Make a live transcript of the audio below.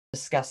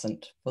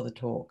discussant for the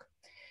talk.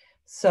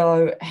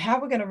 So how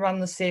we're going to run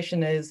the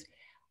session is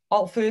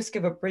I'll first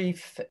give a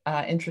brief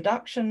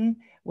introduction.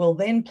 We'll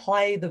then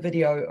play the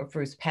video of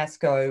Bruce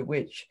Pascoe,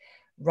 which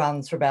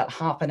runs for about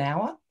half an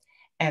hour.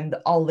 And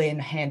I'll then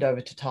hand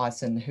over to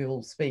Tyson, who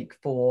will speak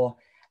for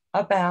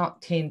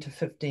about 10 to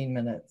 15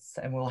 minutes.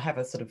 And we'll have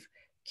a sort of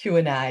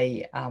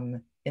Q&A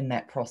in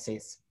that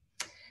process.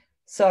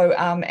 So,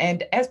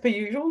 and as per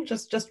usual,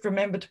 just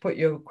remember to put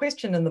your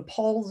question in the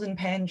polls in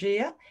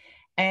Pangea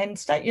and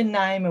state your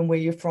name and where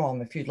you're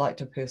from if you'd like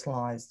to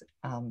personalize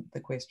the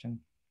question.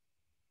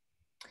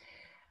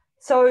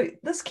 So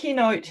this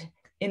keynote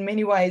in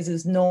many ways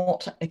is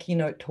not a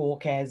keynote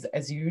talk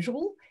as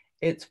usual.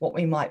 It's what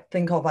we might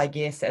think of, I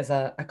guess, as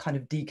a kind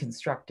of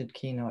deconstructed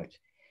keynote.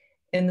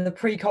 In the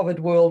pre-COVID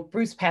world,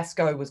 Bruce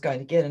Pascoe was going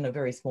to get in a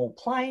very small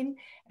plane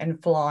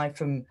and fly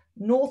from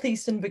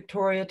northeastern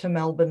Victoria to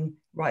Melbourne,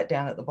 right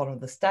down at the bottom of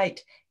the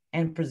state,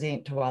 and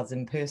present to us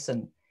in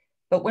person.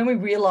 But when we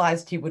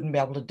realized he wouldn't be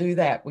able to do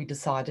that, we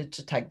decided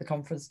to take the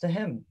conference to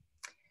him.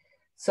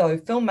 So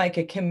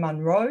filmmaker Kim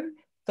Munro,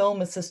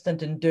 film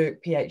assistant and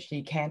Dirk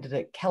PhD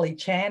candidate Kelly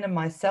Chan, and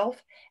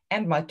myself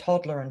and my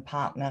toddler and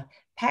partner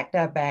packed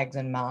our bags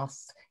and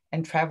masks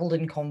and traveled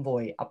in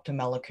convoy up to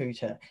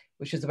Mallacoota,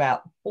 which is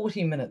about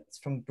 40 minutes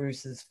from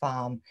Bruce's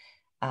farm,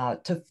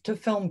 to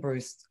film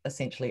Bruce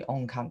essentially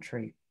on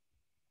country.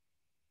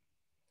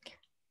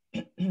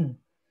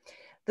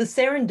 The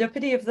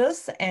serendipity of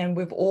this, and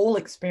we've all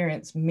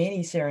experienced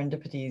many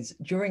serendipities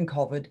during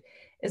COVID,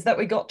 is that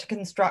we got to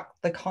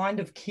construct the kind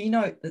of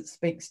keynote that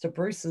speaks to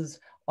Bruce's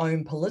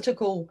own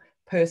political,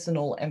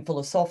 personal, and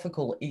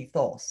philosophical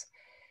ethos.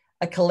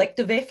 A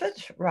collective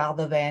effort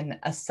rather than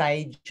a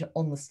sage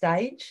on the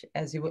stage,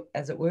 as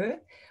it were,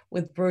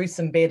 with Bruce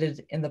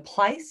embedded in the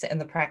place and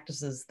the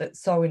practices that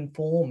so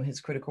inform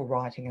his critical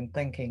writing and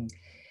thinking.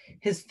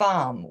 His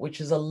farm, which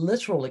is a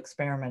literal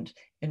experiment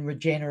in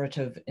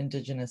regenerative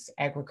Indigenous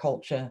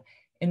agriculture,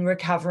 in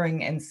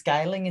recovering and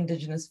scaling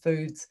Indigenous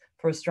foods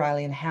for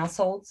Australian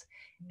households,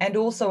 and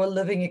also a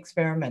living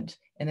experiment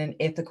in an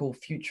ethical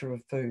future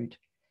of food,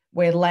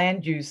 where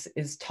land use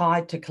is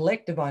tied to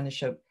collective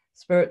ownership,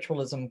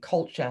 spiritualism,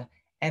 culture,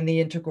 and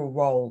the integral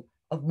role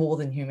of more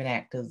than human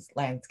actors,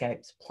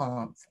 landscapes,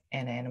 plants,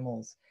 and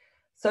animals.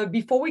 So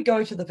before we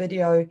go to the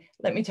video,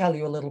 let me tell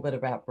you a little bit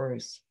about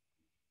Bruce.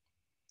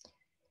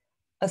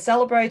 A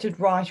celebrated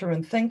writer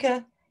and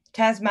thinker,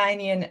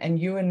 Tasmanian and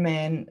Yuin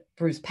man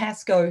Bruce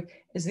Pascoe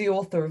is the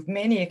author of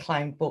many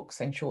acclaimed books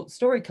and short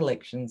story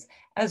collections,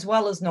 as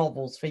well as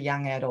novels for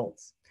young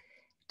adults.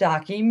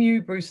 Dark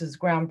Emu, Bruce's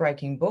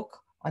groundbreaking book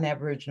on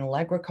Aboriginal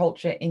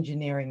agriculture,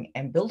 engineering,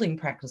 and building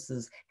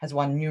practices, has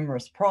won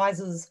numerous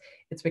prizes.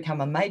 It's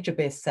become a major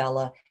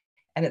bestseller,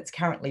 and it's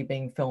currently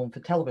being filmed for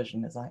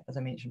television, as I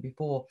mentioned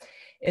before.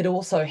 It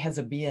also has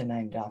a beer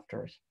named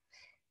after it.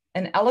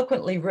 An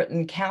eloquently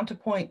written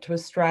counterpoint to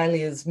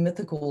Australia's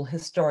mythical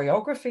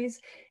historiographies,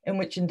 in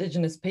which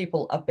Indigenous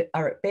people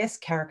are at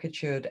best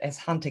caricatured as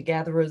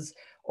hunter-gatherers,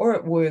 or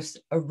at worst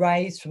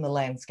erased from the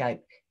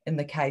landscape in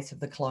the case of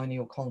the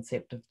colonial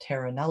concept of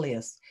terra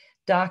nullius.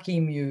 Dark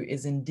Emu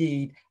is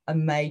indeed a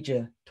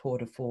major tour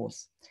de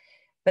force.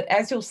 But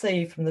as you'll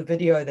see from the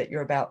video that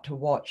you're about to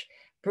watch,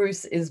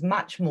 Bruce is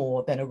much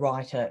more than a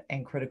writer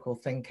and critical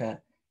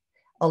thinker.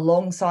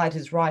 Alongside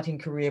his writing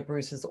career,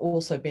 Bruce has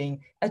also been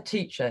a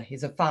teacher.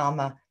 He's a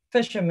farmer,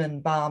 fisherman,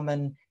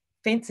 barman,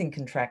 fencing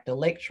contractor,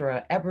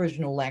 lecturer,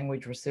 Aboriginal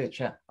language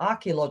researcher,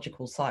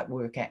 archaeological site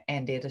worker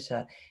and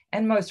editor,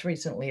 and most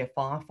recently a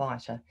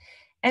firefighter.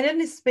 And in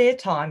his spare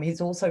time,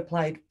 he's also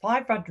played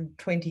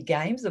 520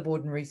 games of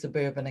ordinary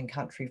suburban and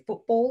country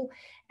football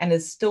and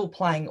is still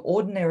playing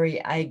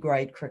ordinary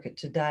A-grade cricket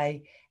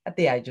today at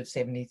the age of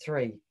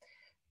 73.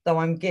 Though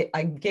I'm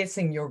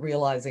guessing you're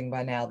realizing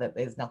by now that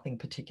there's nothing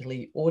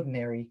particularly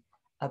ordinary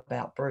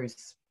about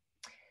Bruce.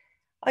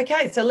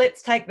 Okay, so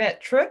let's take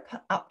that trip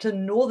up to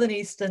northern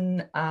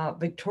eastern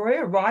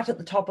Victoria, right at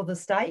the top of the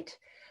state,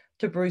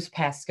 to Bruce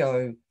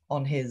Pascoe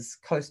on his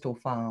coastal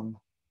farm.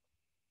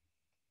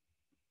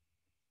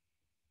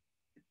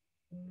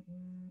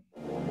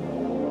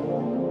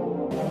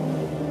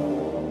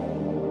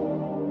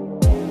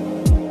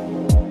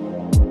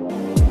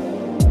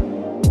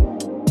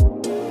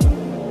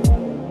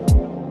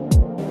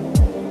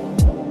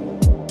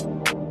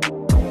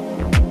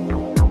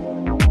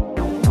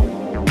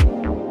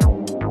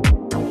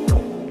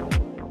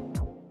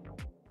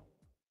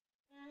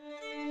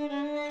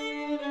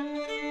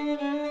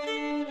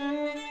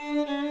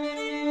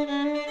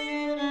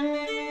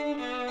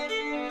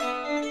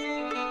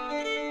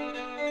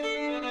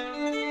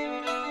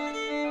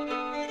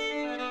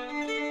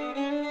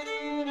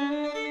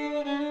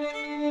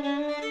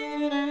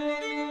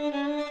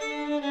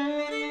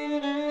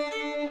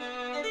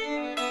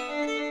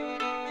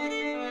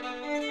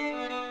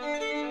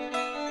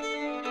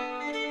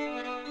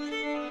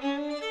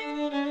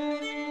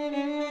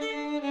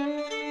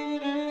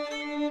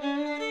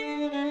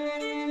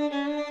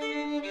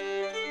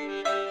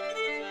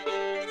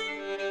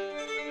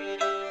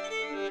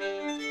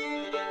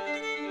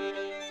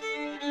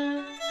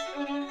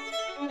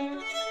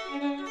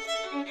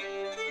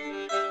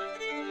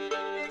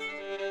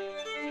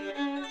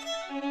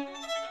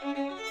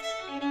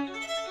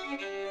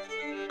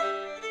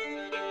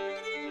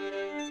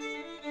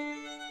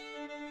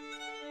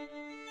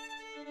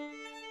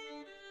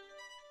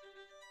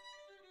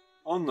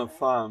 On the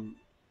farm,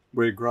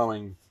 we're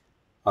growing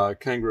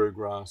kangaroo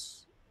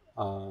grass,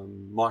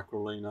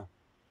 microlina,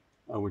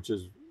 which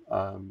is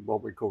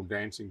what we call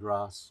dancing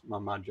grass,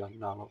 mamaja,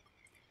 nalok.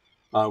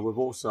 We've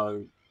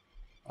also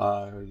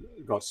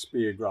got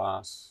spear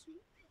grass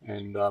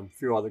and a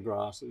few other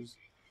grasses.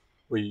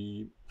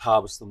 We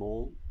harvest them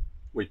all.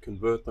 We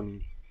convert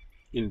them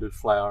into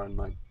flour and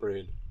make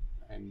bread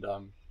and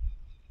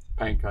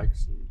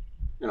pancakes and,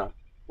 you know,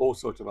 all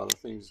sorts of other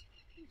things.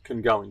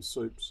 Can go in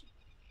soups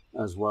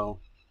as well.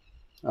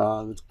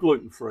 It's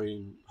gluten-free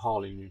and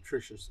highly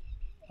nutritious.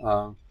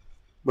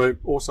 We're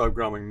also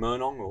growing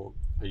murnong, or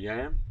a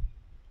yam,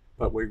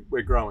 but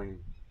we're growing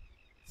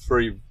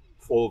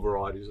 4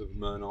 varieties of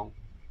murnong.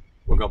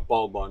 We've got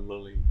bulbine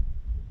lily.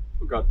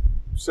 We've got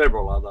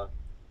several other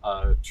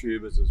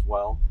tubers as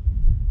well.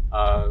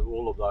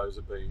 All of those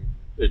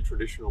they're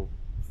traditional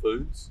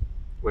foods.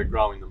 We're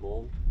growing them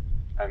all,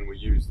 and we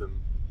use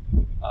them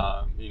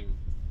in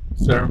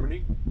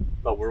ceremony,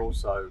 but we're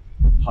also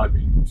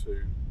hoping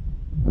to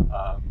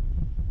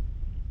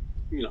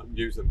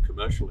use them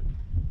commercially.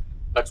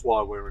 That's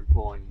why we're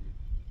employing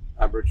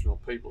Aboriginal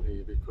people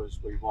here, because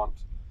we want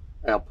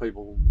our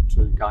people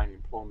to gain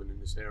employment in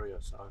this area.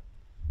 So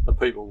the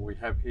people we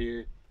have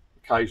here,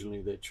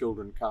 occasionally their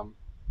children come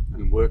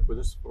and work with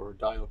us for a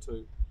day or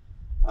two,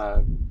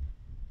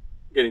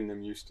 getting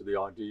them used to the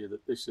idea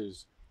that this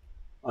is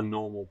a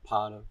normal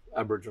part of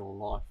Aboriginal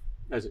life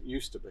as it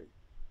used to be.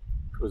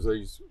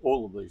 Because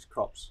all of these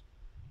crops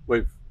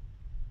we've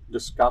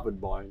discovered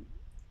by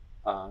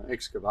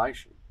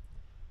excavation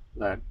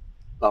that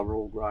they were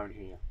all grown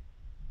here,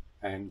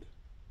 and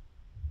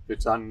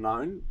it's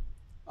unknown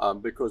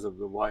because of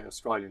the way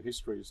Australian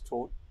history is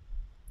taught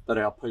that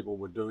our people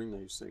were doing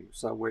these things.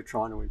 So we're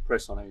trying to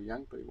impress on our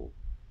young people,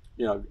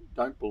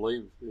 don't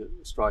believe the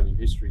Australian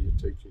history you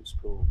teach in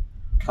school.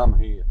 Come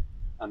here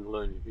and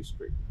learn your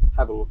history.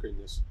 Have a look in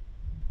this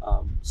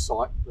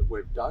site that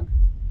we've dug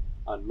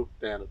and look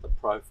down at the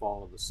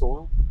profile of the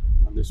soil,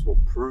 and this will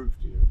prove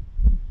to you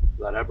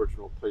that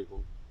Aboriginal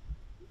people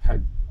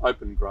had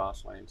open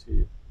grasslands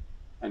here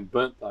and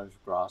burnt those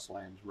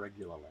grasslands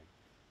regularly.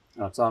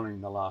 And it's only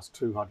in the last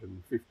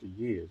 250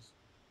 years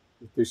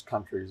that this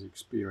country has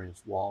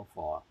experienced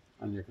wildfire,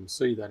 and you can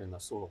see that in the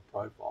soil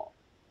profile.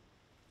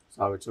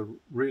 So it's a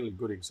really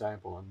good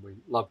example, and we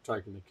love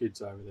taking the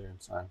kids over there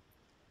and saying,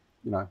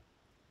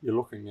 you're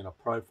looking at a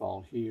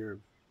profile here of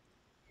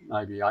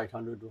maybe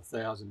 800 or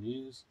 1,000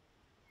 years.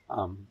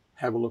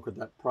 Have a look at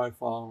that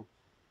profile,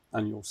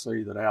 and you'll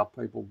see that our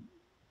people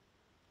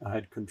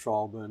had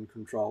control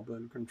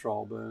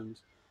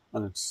burns,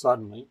 and it's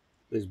suddenly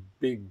there's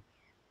big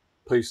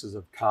pieces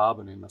of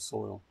carbon in the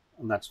soil,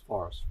 and that's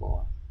forest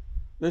fire.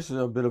 This is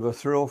a bit of a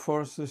thrill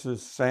for us. This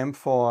is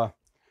samphire.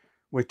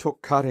 We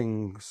took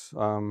cuttings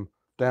down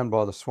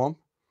by the swamp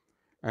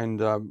and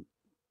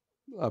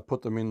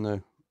put them in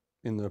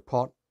the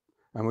pot,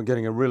 and we're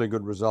getting a really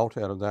good result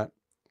out of that.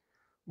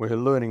 We're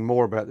learning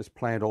more about this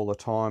plant all the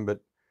time,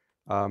 but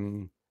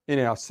in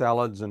our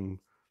salads and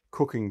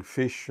cooking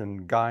fish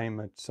and game,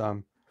 it's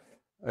a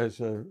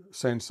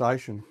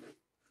sensation.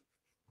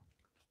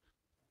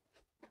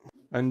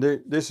 And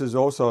this is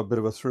also a bit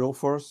of a thrill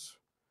for us.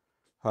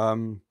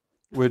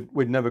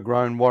 We'd never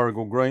grown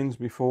warrigal greens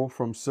before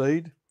from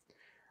seed,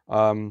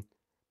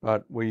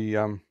 but we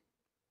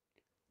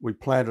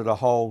planted a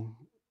whole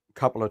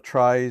couple of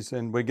trays,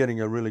 and we're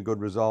getting a really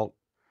good result.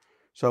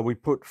 So we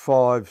put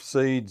 5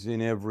 seeds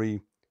in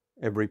every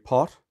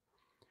pot,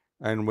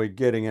 and we're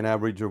getting an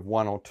average of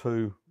 1 or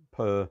 2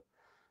 per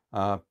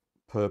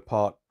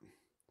pot.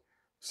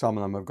 Some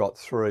of them have got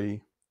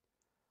 3.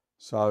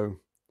 So,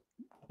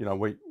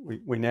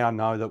 we now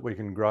know that we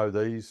can grow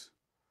these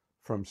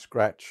from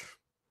scratch.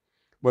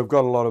 We've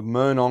got a lot of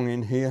murnong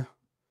in here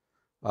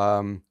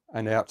and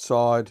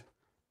outside.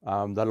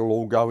 That'll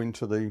all go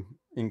into the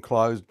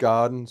enclosed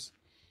gardens.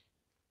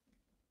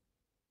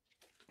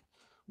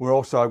 We're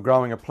also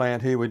growing a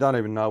plant here. We don't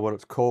even know what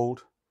it's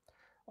called,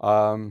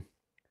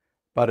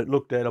 but it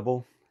looked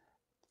edible.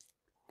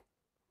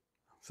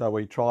 So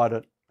we tried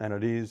it, and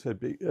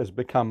it has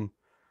become,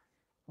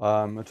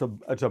 it's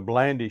a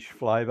blandish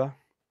flavour,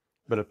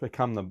 but it's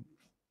become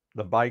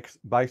the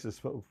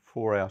basis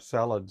for our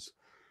salads.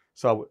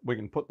 So we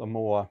can put the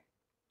more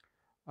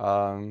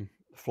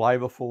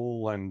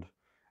flavourful and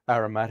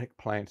aromatic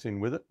plants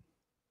in with it.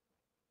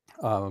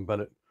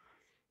 But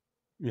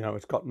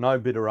it's got no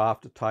bitter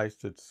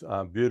aftertaste. It's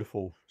a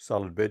beautiful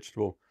salad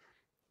vegetable,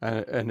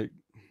 and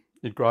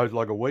it grows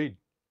like a weed.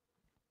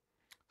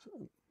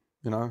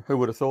 Who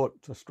would have thought?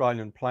 It's an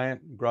Australian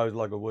plant, grows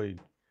like a weed.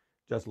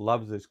 Just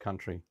loves this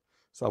country.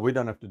 So we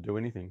don't have to do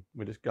anything.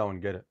 We just go and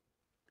get it.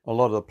 A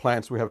lot of the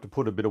plants we have to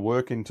put a bit of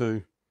work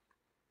into,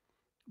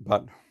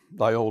 but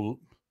they all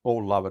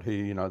love it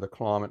here. The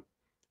climate.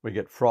 We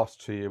get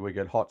frosts here, we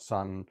get hot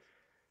sun.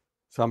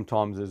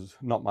 Sometimes there's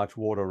not much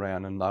water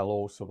around, and they'll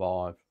all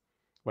survive.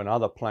 When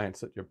other plants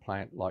that you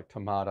plant, like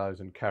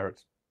tomatoes and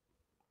carrots,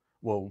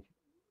 will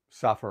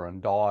suffer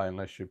and die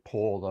unless you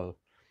pour the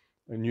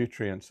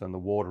nutrients and the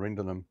water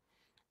into them.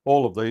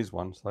 All of these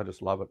ones, they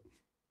just love it.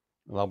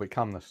 They'll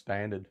become the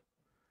standard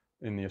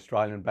in the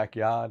Australian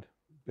backyard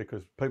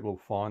because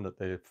people find that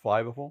they're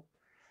flavourful,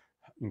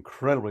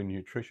 incredibly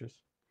nutritious,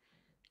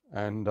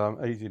 and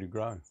easy to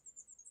grow.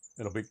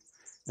 It'll be,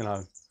 you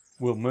know,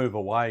 we'll move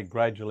away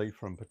gradually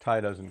from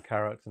potatoes and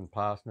carrots and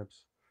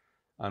parsnips,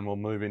 and we'll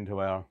move into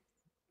our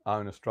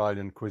own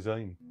Australian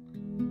cuisine.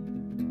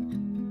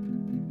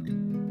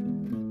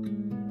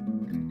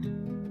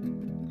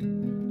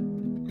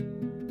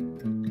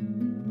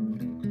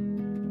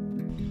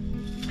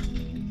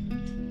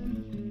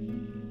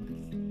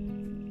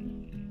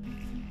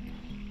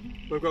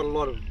 We've got a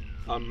lot of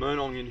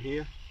murnong in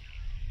here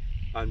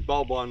and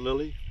bulbine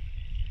lily.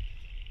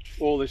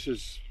 All this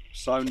is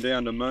sown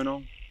down to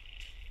murnong.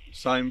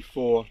 Same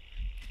for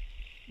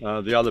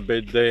the other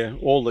bed there.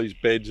 All these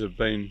beds have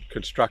been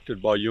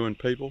constructed by Yuin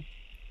people,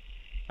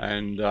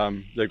 and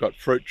they've got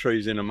fruit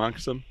trees in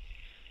amongst them.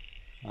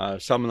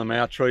 Some of them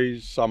our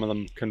trees, some of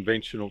them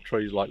conventional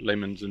trees like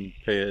lemons and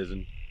pears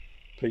and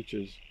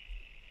peaches.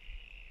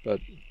 But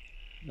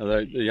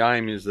the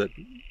aim is that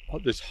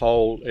this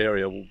whole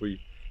area will be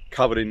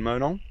covered in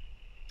murnong,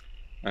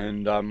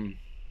 and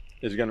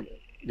it's going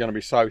to be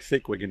so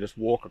thick we can just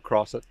walk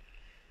across it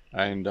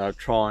and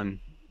try and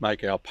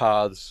make our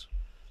paths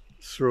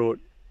through it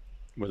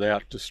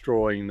without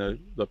destroying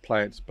the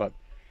plants. But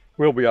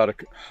we'll be able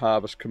to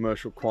harvest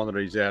commercial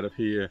quantities out of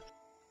here.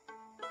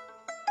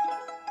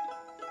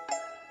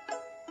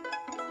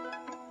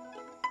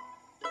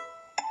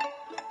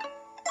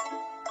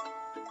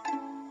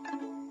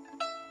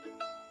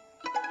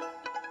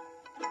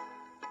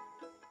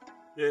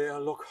 Yeah,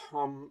 look,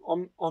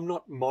 I'm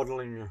not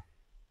modelling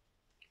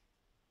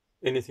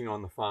anything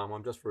on the farm.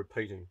 I'm just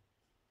repeating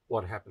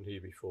what happened here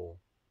before.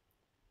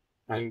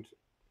 And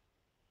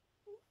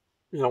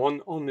you know,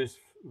 on this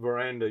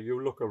veranda,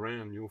 you'll look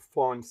around, you'll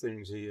find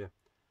things here.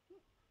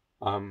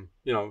 You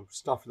know,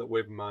 stuff that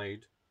we've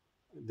made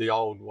the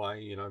old way.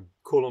 You know,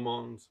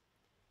 coulamons.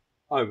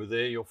 Over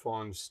there, you'll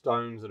find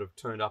stones that have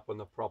turned up on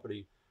the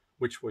property,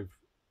 which we've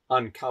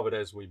uncovered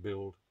as we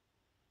build.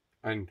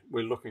 And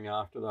we're looking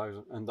after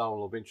those, and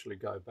they'll eventually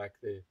go back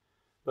there.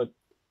 But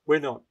we're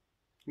not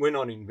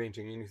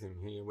inventing anything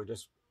here. We're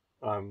just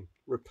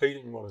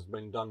repeating what has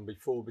been done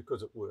before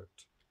because it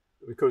worked.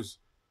 Because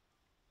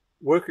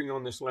working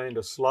on this land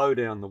to slow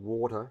down the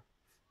water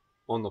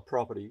on the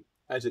property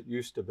as it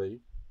used to be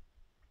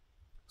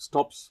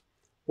stops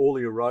all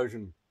the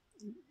erosion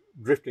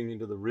drifting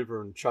into the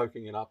river and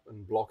choking it up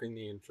and blocking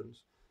the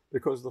entrance,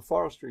 because the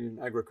forestry and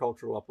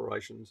agricultural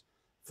operations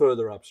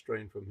further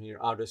upstream from here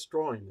are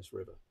destroying this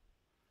river.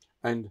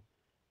 And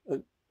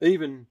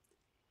even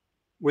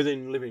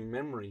within living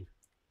memory,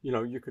 you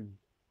know, you could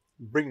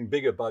bring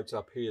bigger boats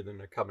up here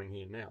than are coming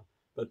here now.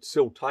 But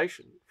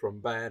siltation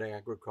from bad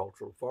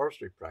agricultural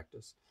forestry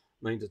practice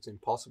means it's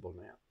impossible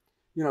now.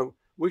 You know,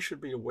 we should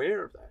be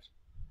aware of that.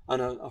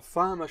 And a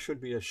farmer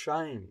should be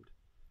ashamed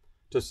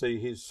to see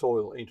his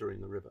soil entering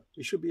the river.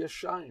 He should be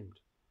ashamed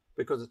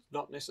because it's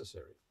not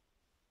necessary.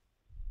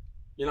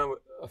 You know,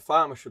 a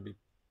farmer should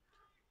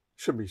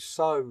be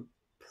so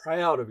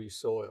proud of his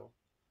soil,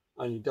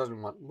 and he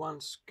doesn't want one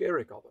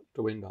skerrick of it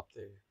to end up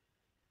there.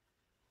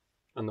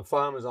 And the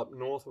farmers up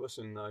north of us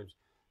and those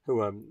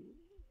who are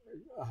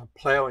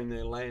ploughing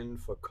their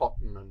land for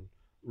cotton and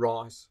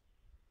rice,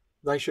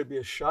 they should be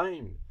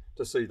ashamed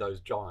to see those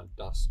giant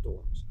dust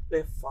storms.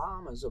 They're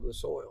farmers of the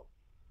soil.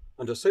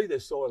 And to see their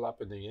soil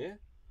up in the air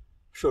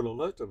should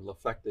alert them to the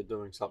fact they're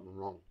doing something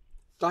wrong.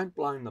 Don't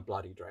blame the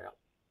bloody drought.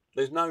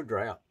 There's no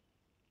drought.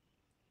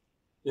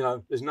 You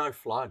know, there's no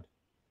flood.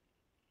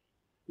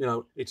 You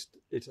know, it's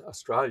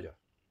Australia.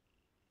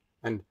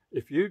 And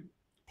if you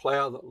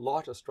plough the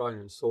light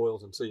Australian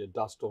soils and see a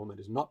dust storm, it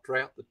is not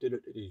drought that did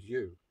it, it is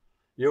you.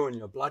 You and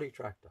your bloody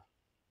tractor.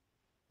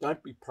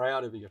 Don't be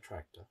proud of your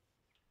tractor.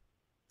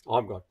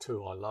 I've got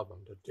two, I love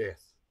them to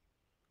death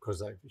because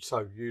they're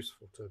so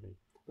useful to me,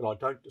 but I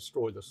don't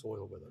destroy the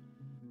soil with it.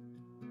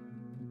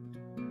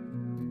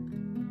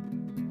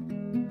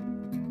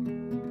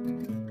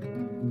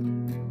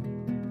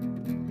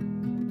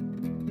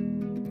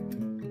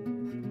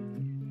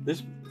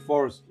 This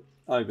forest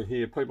over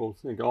here, people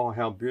think, oh,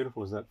 how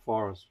beautiful is that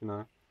forest, you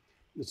know.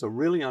 It's a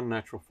really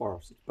unnatural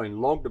forest. It's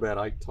been logged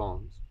about 8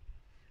 times,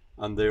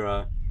 and there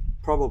are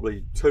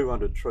probably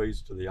 200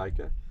 trees to the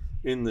acre.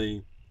 In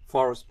the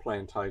forest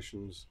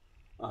plantations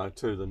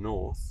to the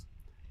north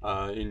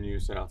in New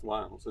South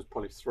Wales, there's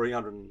probably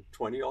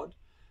 320 odd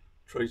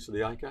trees to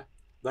the acre.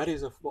 That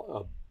is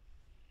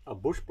a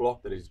bush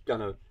block that is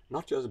going to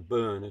not just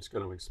burn, it's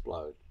going to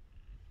explode.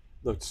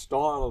 The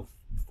style of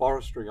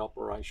forestry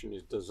operation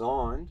is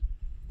designed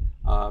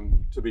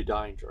to be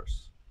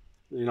dangerous.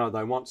 You know,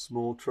 they want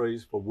small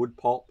trees for wood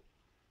pulp,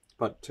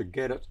 but to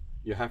get it,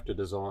 you have to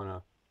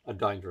design a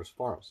dangerous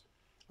forest.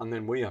 And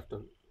then we have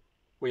to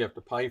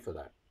pay for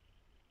that.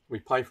 We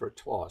pay for it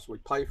twice. We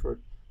pay for it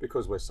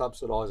because we're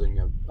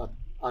subsidising an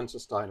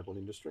unsustainable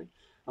industry,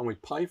 and we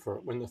pay for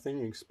it when the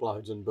thing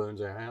explodes and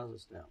burns our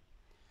houses down.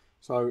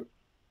 So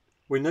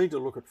we need to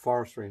look at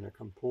forestry in a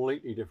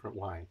completely different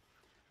way.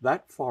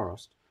 That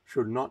forest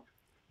should not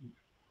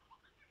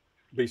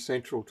be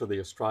central to the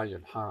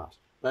Australian heart.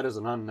 That is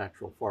an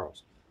unnatural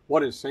forest.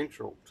 What is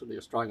central to the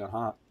Australian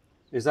heart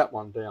is that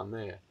one down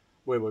there,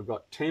 where we've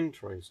got 10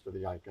 trees to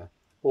the acre,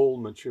 all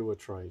mature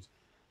trees.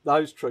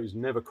 Those trees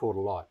never caught a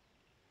light.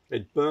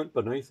 It burnt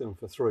beneath them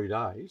for 3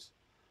 days,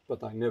 but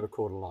they never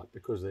caught a light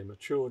because they're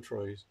mature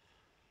trees.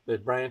 Their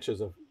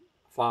branches are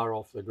far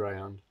off the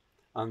ground,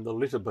 and the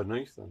litter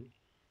beneath them,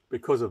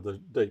 because of the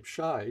deep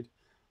shade,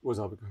 was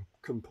of a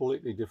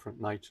completely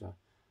different nature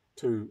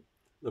to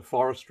the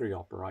forestry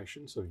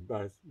operations of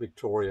both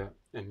Victoria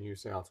and New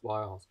South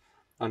Wales.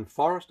 And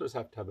foresters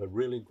have to have a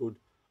really good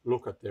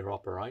look at their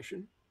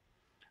operation.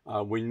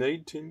 We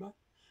need timber.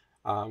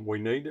 We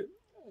need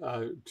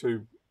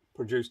to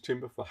produce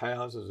timber for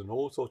houses and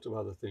all sorts of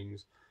other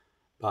things,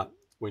 but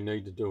we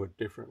need to do it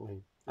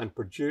differently. And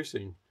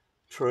producing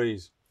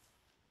trees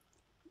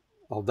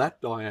of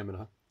that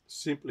diameter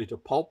simply to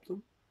pulp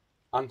them,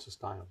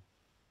 unsustainable.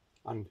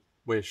 And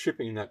we're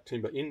shipping that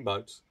timber in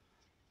boats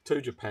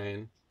to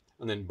Japan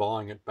and then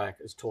buying it back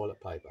as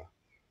toilet paper.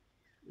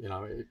 You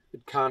know, it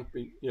can't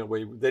be, you know,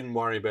 we then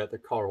worry about the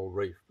coral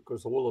reef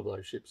because all of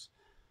those ships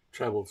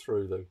travel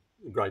through the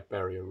Great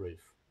Barrier Reef.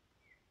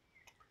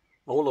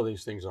 All of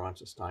these things are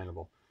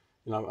unsustainable.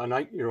 You know, an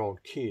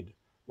 8-year-old kid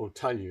will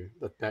tell you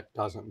that that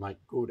doesn't make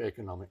good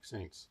economic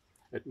sense.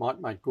 It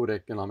might make good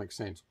economic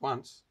sense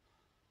once,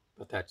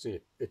 but that's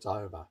it. It's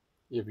over.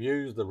 You've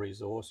used the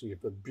resource,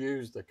 you've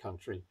abused the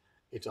country,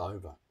 it's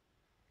over.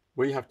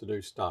 We have to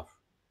do stuff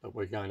that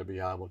we're going to be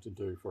able to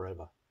do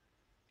forever.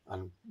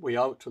 And we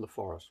owe it to the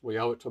forest, we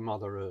owe it to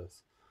Mother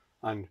Earth.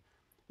 And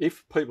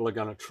if people are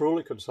going to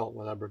truly consult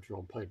with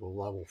Aboriginal people,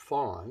 they will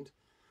find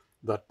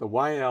that the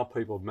way our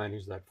people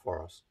managed that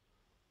forest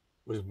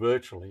was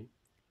virtually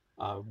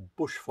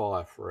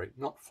bushfire free,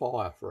 not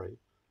fire free,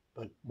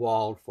 but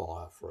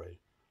wildfire free,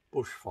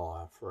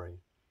 bushfire free.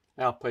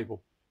 Our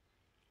people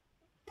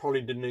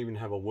probably didn't even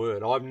have a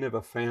word. I've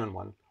never found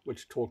one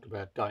which talked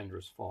about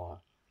dangerous fire.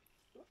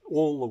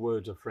 All the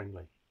words are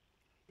friendly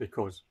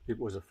because it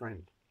was a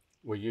friend.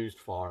 We used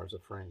fire as a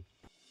friend.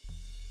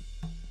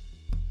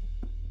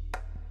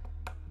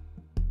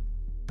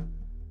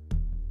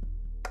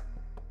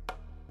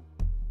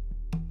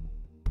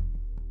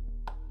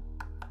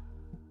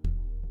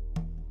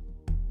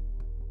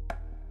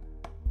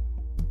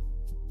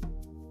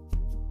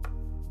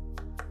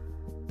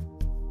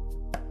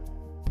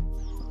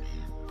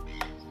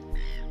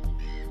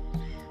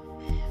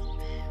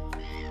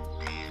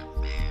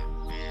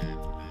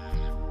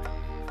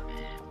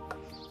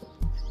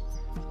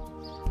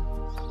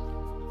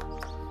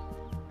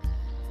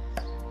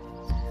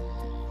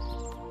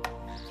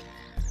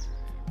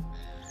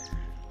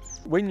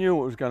 We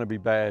knew it was going to be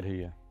bad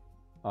here.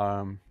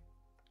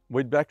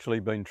 We'd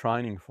actually been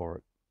training for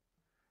it.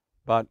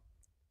 But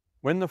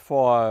when the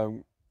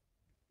fire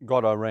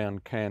got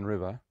around Can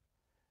River,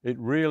 it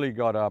really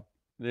got up,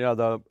 you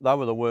know, they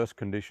were the worst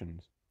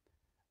conditions.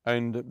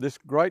 And this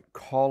great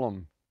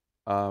column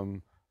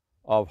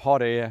of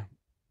hot air,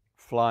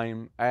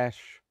 flame,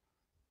 ash,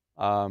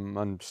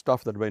 and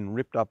stuff that had been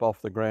ripped up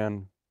off the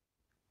ground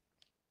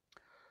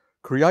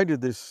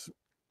created this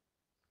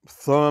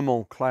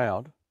thermal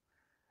cloud.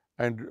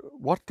 And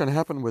what can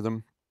happen with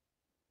them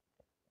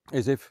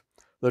is if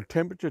the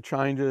temperature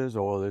changes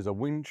or there's a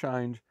wind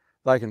change,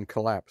 they can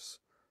collapse.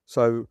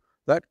 So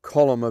that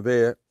column of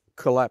air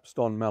collapsed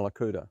on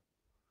Mallacoota.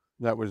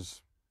 That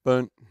was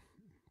burnt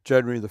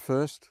January the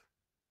 1st.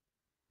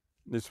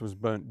 This was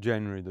burnt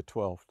January the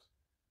 12th.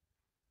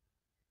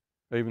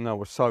 Even though it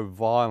was so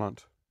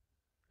violent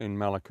in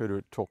Mallacoota,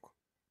 it took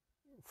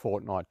a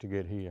fortnight to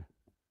get here.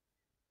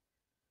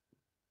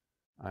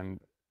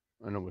 And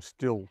it was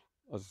still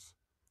as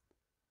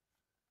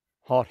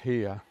hot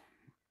here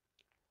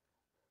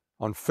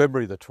on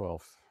February the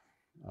 12th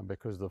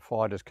because the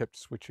fire just kept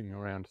switching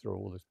around through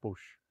all this bush.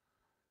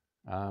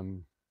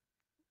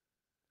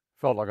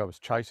 Felt like I was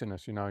chasing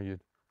us, you know,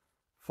 you'd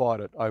fight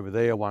it over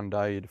there one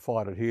day, you'd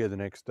fight it here the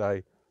next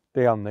day,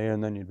 down there,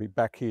 and then you'd be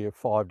back here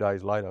 5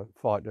 days later,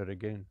 fighting it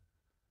again.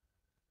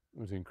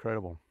 It was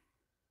incredible.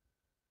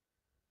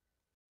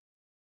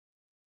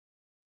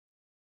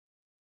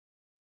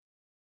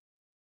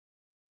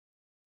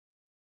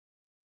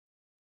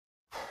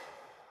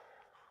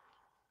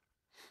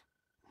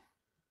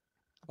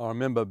 I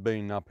remember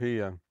being up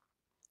here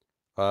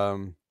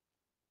and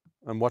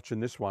watching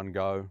this one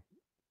go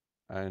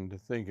and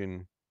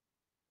thinking,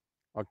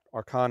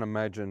 I can't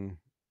imagine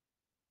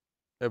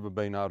ever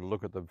being able to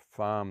look at the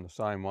farm the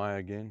same way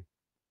again.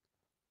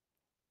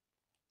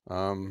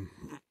 When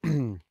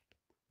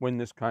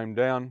this came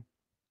down,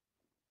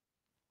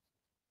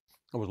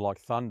 it was like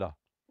thunder.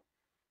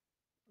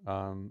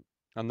 And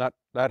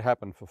that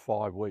happened for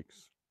 5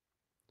 weeks.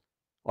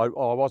 I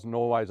wasn't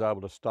always able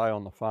to stay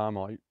on the farm.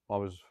 I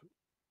was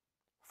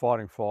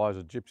fighting fires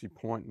at Gypsy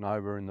Point and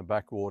over in the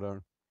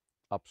backwater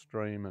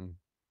upstream, and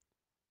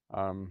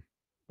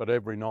but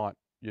every night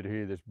you'd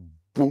hear this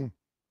boom.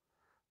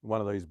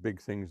 One of these big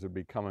things would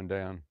be coming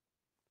down,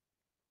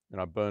 you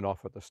know, burnt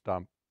off at the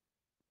stump,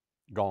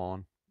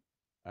 gone,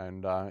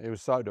 and it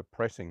was so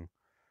depressing.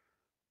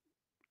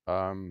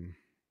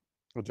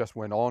 it just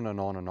went on and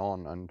on and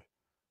on, and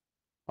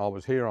I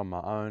was here on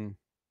my own.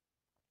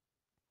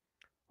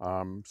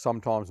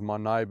 Sometimes my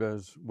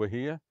neighbours were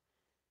here,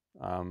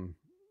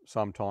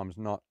 sometimes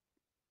not.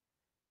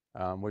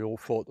 We all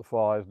fought the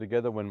fires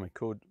together when we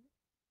could,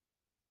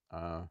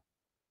 but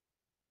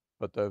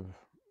the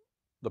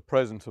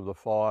presence of the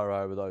fire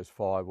over those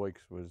 5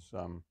 weeks was,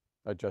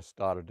 it just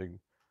started to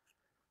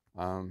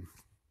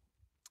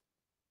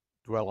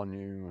dwell on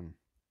you, and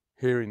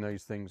hearing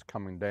these things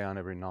coming down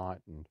every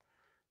night. And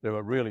there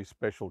were really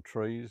special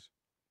trees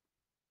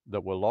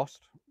that were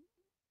lost,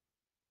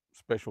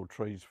 special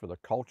trees for the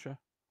culture,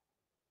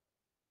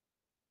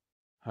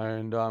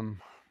 and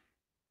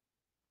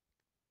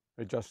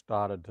it just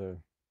started to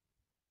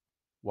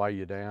weigh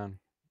you down.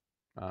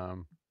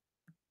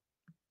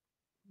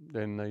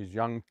 Then these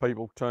young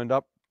people turned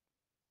up.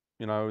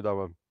 You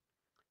know,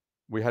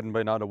 we hadn't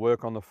been able to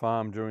work on the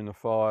farm during the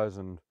fires,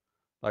 and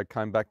they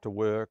came back to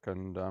work,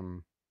 and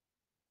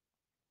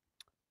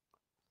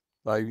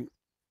they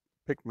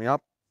picked me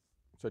up,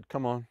 said,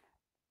 "Come on,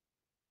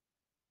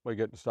 we're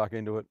getting stuck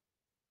into it."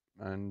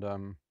 And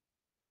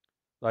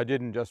they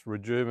didn't just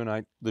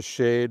rejuvenate the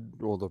shed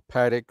or the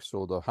paddocks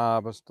or the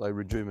harvest, they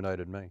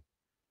rejuvenated me.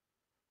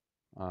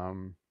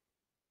 I'll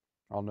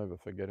never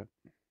forget it.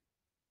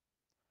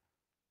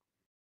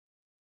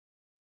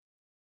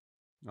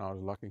 I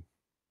was lucky.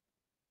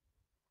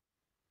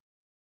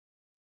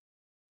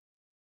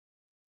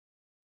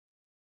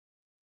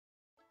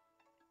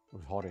 It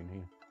was hot in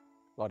here,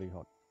 bloody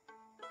hot.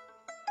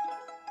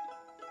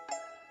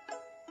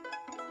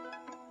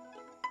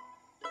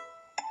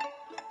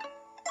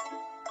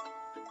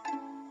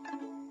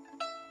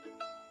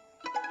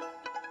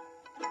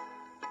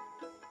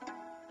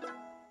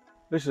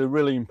 This is a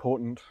really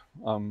important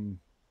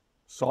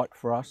site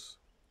for us,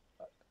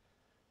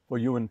 for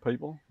Yuin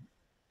people.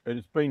 It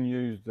has been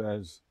used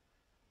as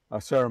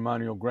a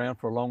ceremonial ground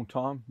for a long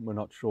time. We're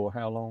not sure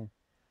how long,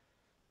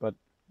 but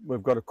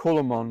we've got a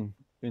kulamon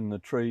in the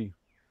tree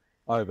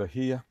over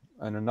here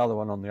and another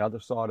one on the other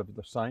side of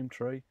the same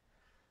tree,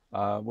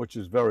 which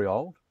is very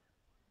old.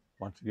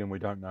 Once again, we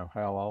don't know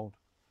how old.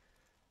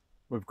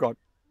 We've got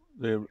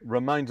the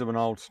remains of an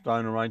old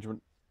stone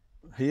arrangement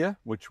here,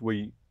 which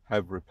we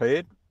have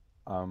repaired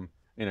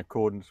in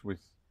accordance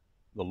with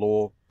the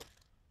law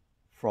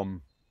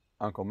from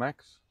Uncle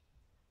Max.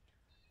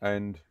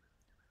 And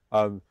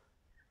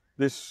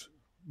this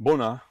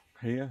buna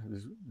here,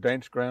 this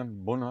dance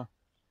ground buna,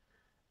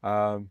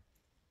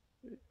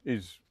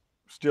 is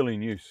still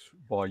in use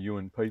by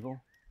Yuin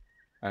people,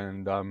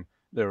 and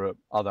there are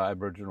other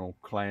Aboriginal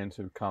clans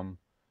who come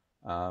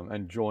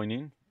and join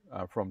in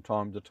from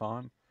time to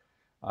time.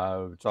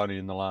 It's only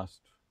in the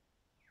last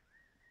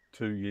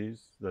 2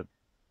 years that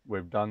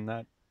we've done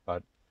that,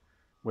 but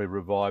we're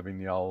reviving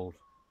the old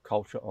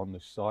culture on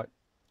this site.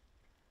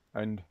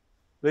 And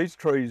these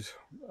trees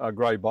are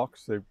grey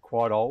box, they're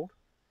quite old,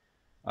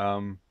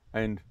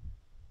 and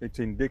it's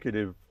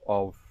indicative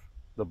of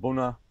the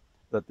buna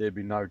that there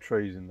be no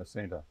trees in the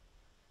centre.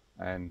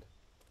 And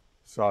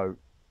so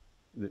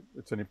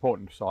it's an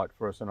important site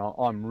for us, and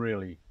I'm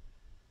really,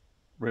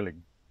 really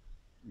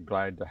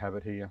glad to have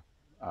it here,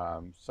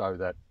 so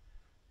that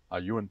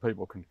Yuin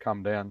people can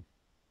come down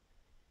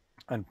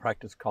and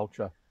practice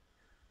culture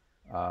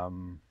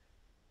on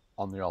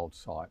the old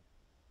site.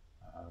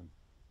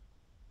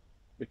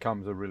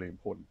 Becomes a really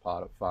important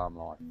part of farm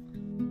life.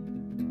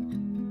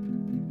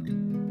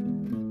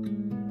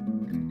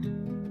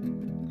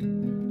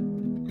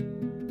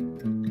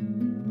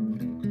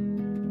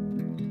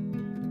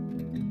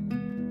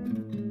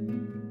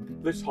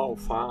 This whole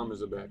farm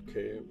is about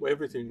care.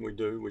 Everything we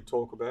do, we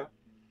talk about.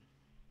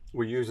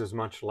 We use as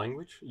much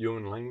language,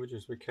 Yuin language,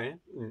 as we can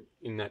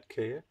in that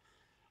care.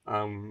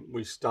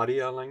 We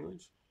study our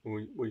language.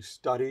 We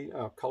study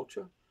our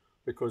culture,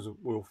 because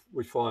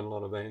we find a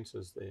lot of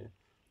answers there.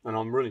 And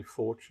I'm really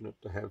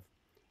fortunate to have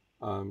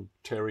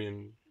Terry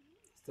and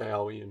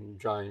Thaowie and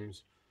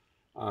James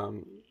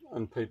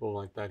and people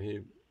like that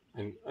here,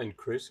 and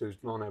Chris, who's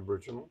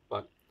non-Aboriginal,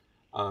 but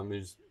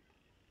is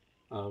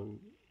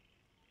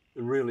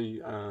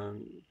really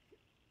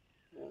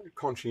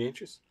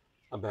conscientious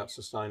about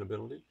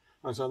sustainability.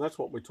 And so that's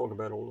what we talk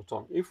about all the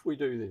time. If we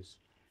do this,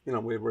 you know,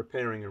 we're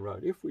repairing a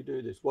road. If we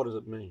do this, what does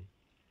it mean?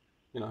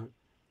 You know,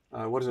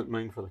 what does it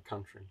mean for the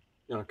country?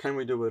 You know, can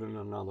we do it in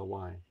another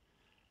way?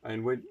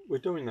 And we're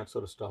doing that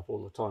sort of stuff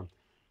all the time.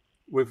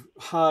 We've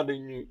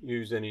hardly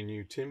used any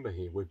new timber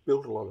here. We've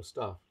built a lot of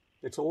stuff.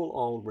 It's all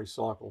old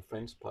recycled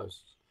fence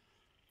posts.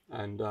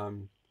 And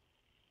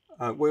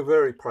we're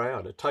very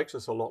proud. It takes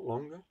us a lot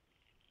longer.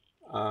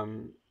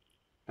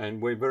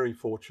 And we're very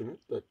fortunate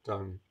that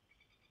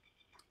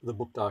the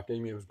book Dark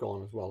Emu has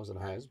gone as well as it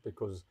has,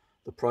 because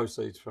the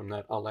proceeds from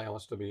that allow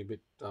us to be a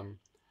bit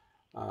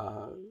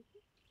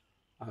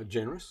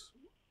generous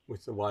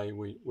with the way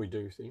we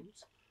do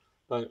things.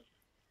 But,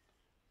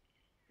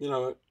 you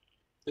know,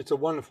 it's a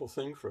wonderful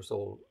thing for us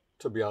all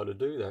to be able to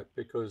do that,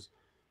 because,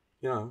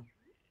 you know,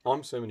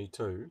 I'm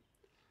 72.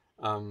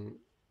 You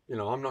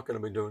know, I'm not going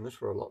to be doing this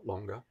for a lot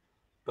longer,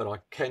 but I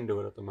can do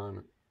it at the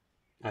moment.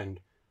 And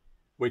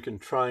we can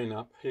train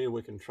up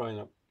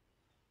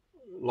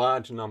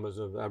large numbers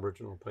of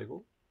Aboriginal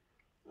people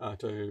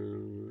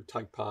to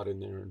take part in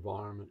their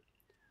environment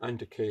and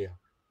to care.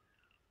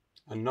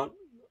 And not,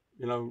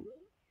 you know,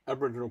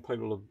 Aboriginal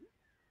people have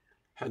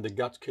had the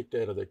guts kicked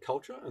out of their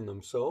culture and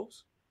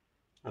themselves.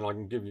 And I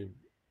can give you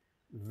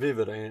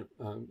vivid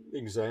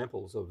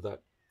examples of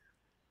that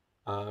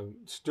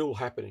still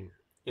happening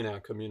in our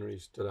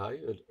communities today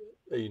at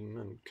Eden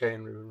and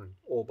Canberra and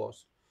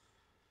Orbost.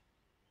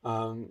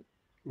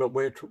 But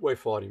we're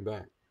fighting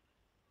back.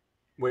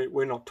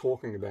 We're not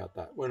talking about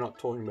that. We're not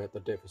talking about the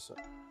deficit.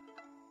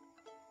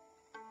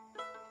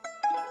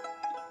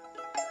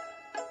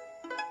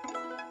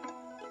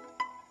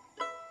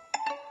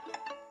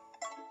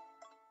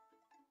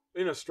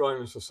 In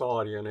Australian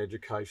society and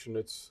education,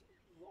 it's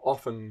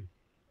often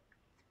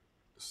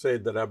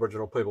said that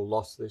Aboriginal people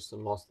lost this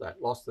and lost that,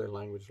 lost their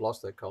language,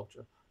 lost their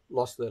culture,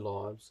 lost their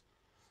lives,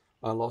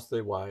 lost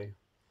their way.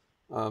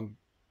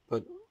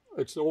 But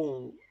it's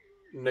all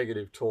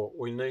negative talk.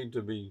 We need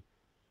to be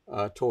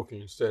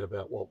talking instead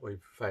about what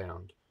we've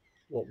found,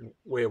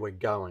 where we're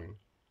going,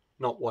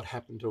 not what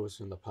happened to us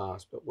in the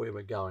past, but where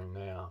we're going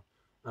now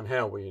and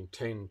how we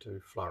intend to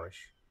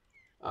flourish.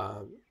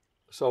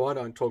 So I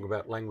don't talk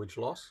about language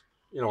loss.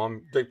 You know,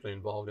 I'm deeply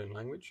involved in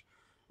language.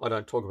 I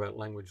don't talk about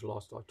language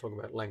lost. I talk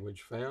about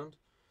language found.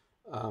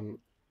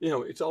 You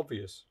know, it's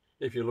obvious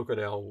if you look at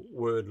our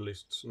word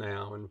lists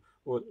now and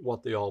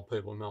what the old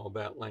people know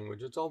about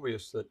language. It's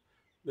obvious that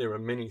there are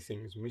many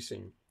things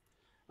missing.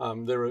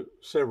 There are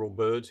several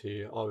birds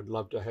here. I would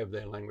love to have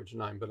their language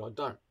name, but I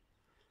don't.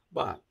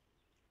 But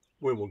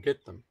we will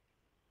get them,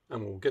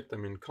 and we'll get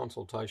them in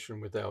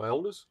consultation with our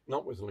elders,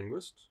 not with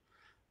linguists,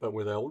 but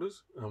with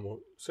elders, and we'll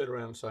sit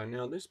around and say,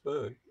 now this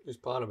bird is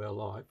part of our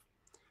life,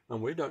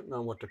 and we don't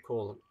know what to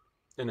call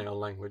it in our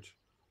language.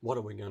 What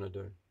are we going to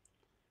do?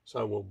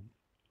 So we'll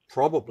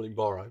probably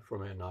borrow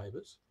from our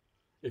neighbours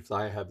if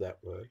they have that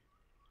word,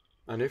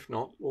 and if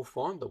not, we'll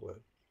find the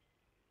word.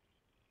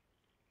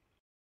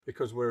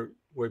 Because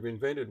we've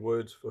invented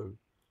words for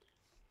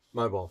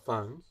mobile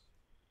phones,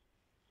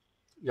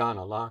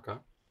 Yana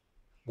Laka,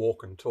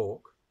 walk and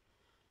talk.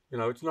 You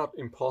know, it's not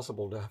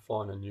impossible to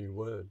find a new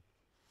word.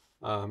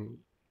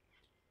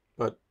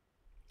 But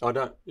I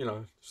don't, you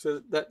know,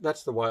 so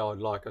that's the way I'd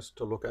like us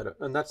to look at it.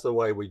 And that's the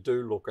way we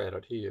do look at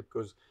it here,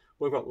 because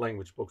we've got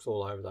language books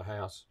all over the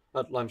house.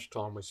 At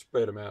lunchtime, we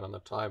spread them out on the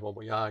table.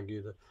 We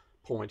argue the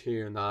point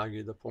here and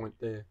argue the point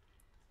there.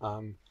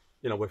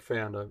 You know, we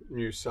found a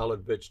new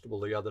salad vegetable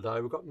the other day.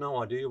 We've got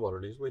no idea what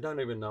it is. We don't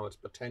even know its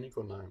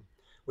botanical name.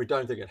 We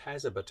don't think it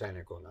has a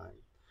botanical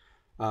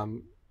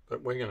name.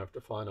 But we're going to have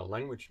to find a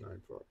language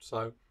name for it.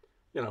 So,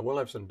 you know, we'll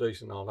have some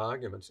decent old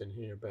arguments in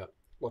here about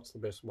what's the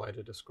best way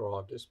to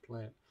describe this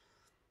plant,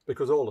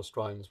 because all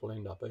Australians will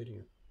end up eating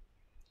it.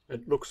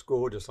 It looks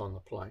gorgeous on the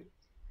plate,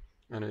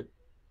 and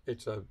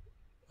it's a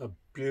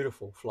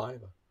beautiful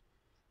flavour.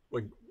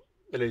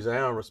 It is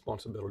our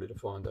responsibility to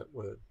find that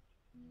word.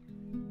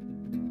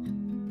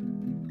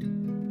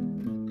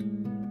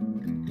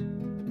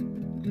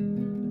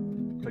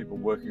 People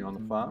working on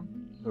the farm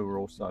who are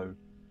also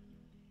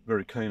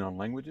very keen on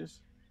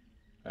languages,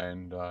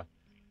 and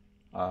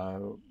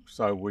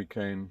so we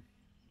can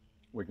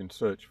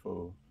search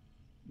for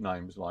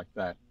names like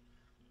that,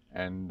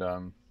 and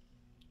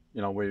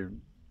you know,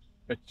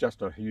 it's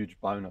just a huge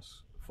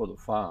bonus for the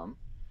farm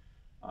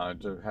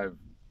to have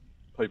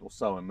people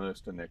so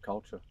immersed in their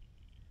culture,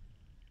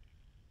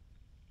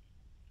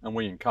 and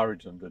we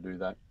encourage them to do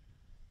that.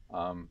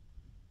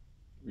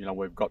 You know,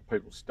 we've got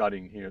people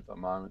studying here at the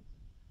moment,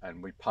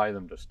 and we pay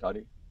them to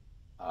study,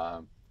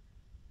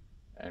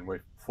 and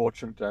we're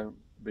fortunate to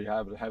be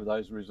able to have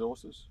those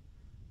resources.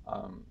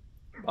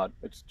 But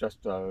it's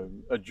just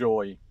a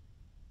joy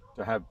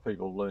to have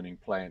people learning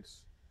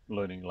plants,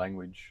 learning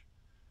language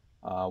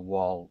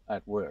while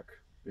at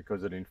work,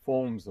 because it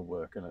informs the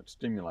work and it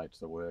stimulates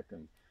the work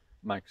and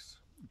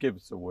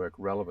gives the work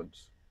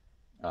relevance.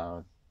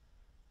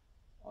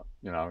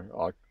 You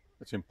know,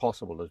 it's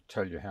impossible to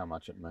tell you how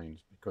much it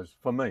means, because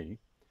for me,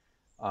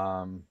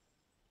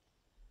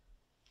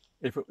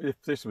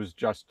 if this was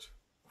just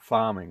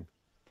farming,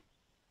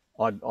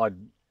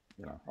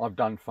 you know, I've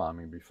done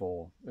farming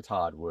before. It's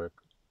hard work,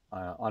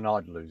 and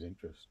I'd lose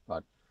interest.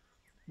 But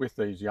with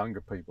these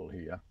younger people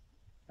here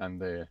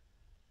and their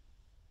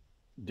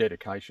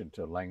dedication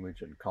to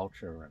language and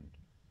culture and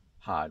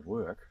hard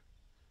work,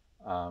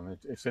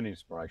 it's an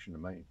inspiration to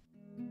me.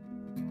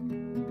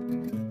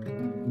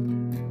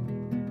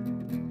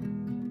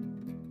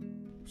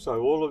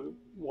 So all of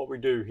what we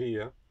do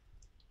here,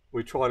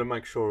 we try to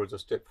make sure is a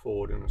step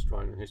forward in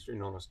Australian history,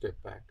 not a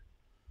step back.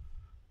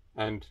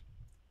 And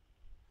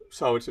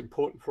so it's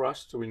important for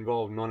us to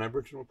involve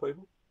non-Aboriginal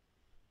people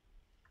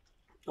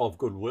of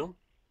goodwill,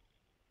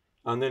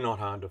 and they're not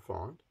hard to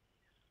find,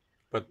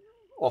 but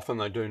often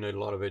they do need a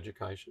lot of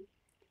education,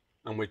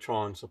 and we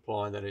try and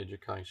supply that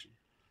education.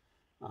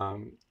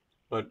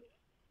 But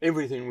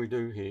everything we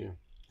do here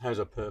has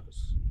a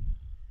purpose.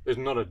 There's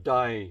not a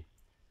day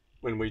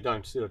when we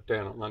don't sit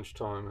down at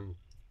lunchtime and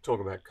talk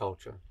about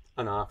culture.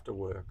 and after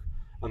work.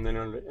 And then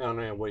on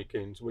our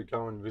weekends, we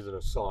go and visit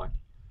a site,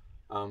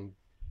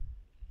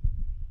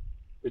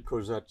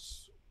 because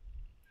that's,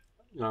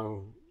 you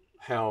know,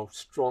 how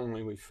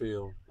strongly we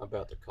feel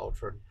about the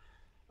culture,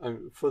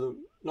 and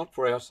not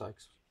for our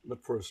sakes,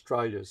 but for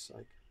Australia's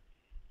sake,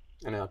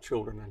 and our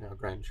children and our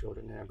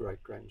grandchildren and our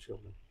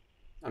great-grandchildren,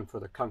 and for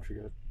the country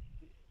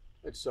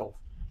itself.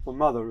 For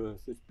Mother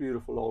Earth, this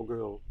beautiful old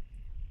girl,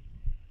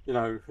 you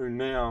know, who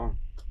now,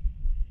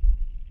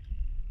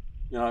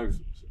 you know,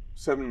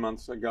 7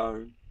 months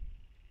ago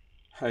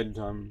had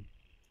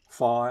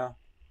fire,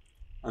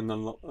 and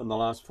in the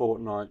last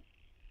fortnight,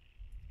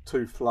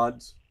 2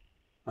 floods,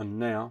 and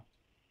now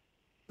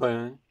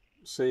Burn,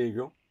 Sea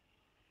Eagle,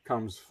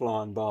 comes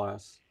flying by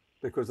us,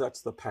 because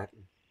that's the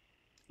pattern.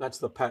 That's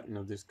the pattern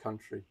of this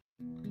country.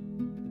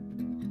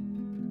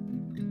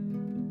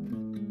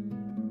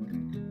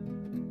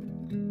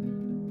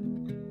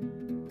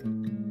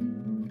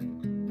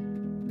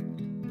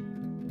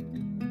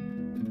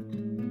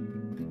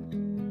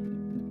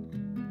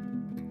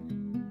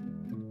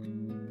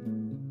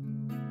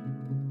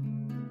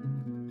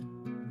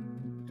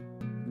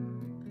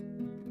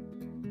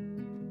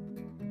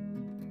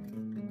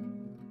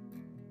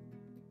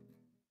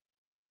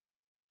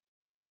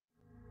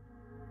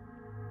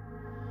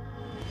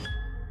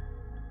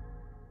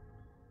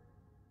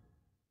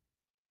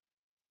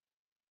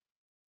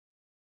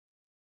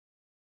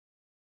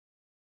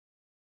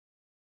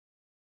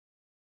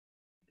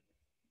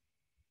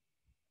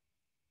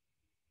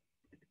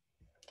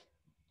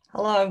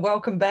 Hello,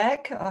 welcome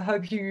back. I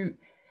hope you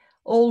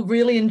all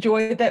really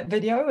enjoyed that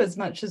video as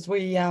much as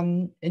we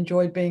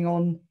enjoyed being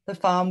on the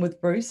farm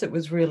with Bruce. It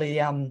was really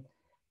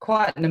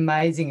quite an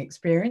amazing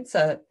experience,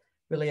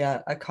 really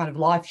a kind of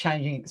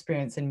life-changing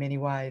experience in many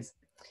ways.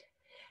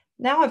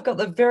 Now I've got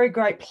the very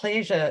great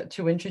pleasure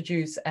to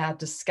introduce our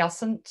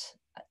discussant,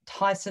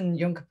 Tyson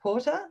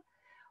Yunkaporta,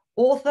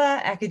 author,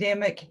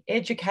 academic,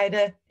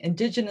 educator,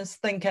 Indigenous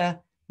thinker,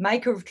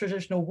 maker of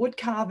traditional wood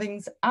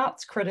carvings,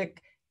 arts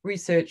critic,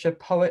 researcher,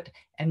 poet,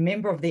 and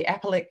member of the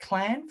Apalech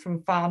Clan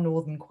from far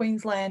northern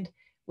Queensland,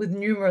 with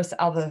numerous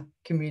other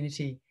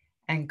community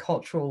and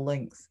cultural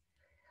links.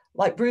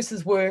 Like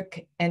Bruce's work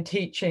and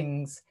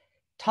teachings,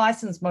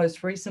 Tyson's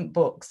most recent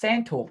book,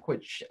 Sand Talk,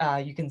 which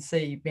you can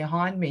see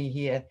behind me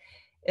here,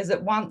 is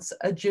at once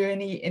a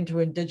journey into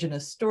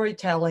Indigenous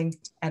storytelling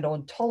and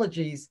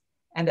ontologies,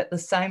 and at the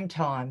same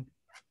time,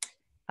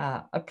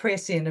 a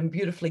prescient and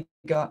beautifully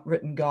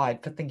written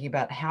guide for thinking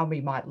about how we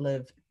might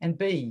live and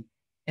be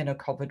in a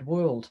COVID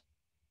world.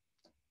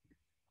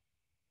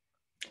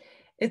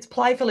 It's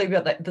playfully,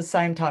 but at the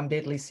same time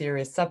deadly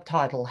serious,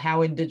 subtitle,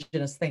 How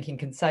Indigenous Thinking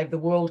Can Save the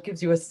World,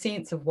 gives you a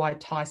sense of why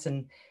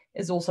Tyson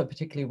is also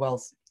particularly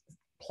well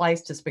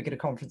placed to speak at a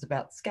conference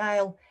about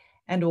scale,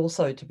 and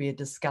also to be a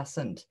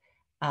discussant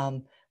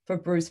for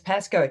Bruce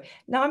Pascoe.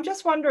 Now, I'm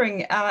just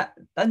wondering,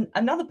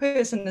 another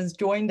person has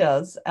joined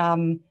us.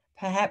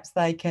 Perhaps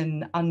they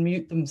can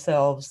unmute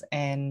themselves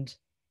and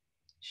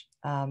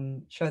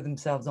show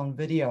themselves on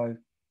video.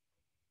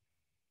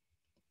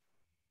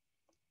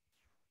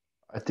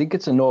 I think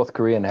it's a North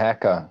Korean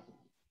hacker.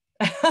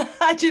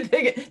 Do you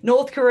think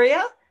North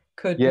Korea?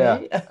 Could be.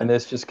 And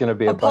there's just going to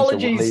be a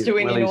apologies bunch of to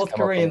any North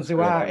Koreans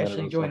who are and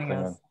actually joining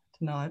us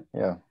tonight.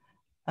 Yeah.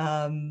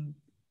 And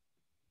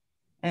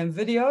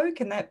video,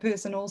 can that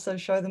person also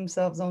show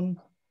themselves on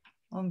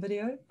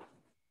video?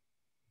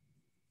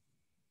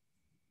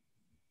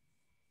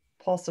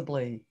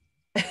 Possibly.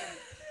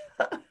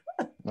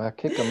 Now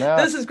kick them out.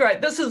 This is great.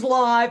 This is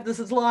live.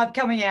 This is live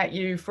coming at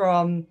you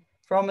from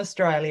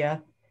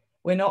Australia.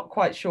 We're not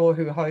quite sure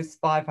who host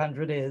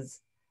 500 is.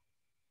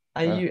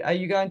 Are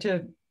you going to,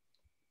 do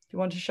you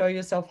want to show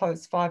yourself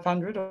host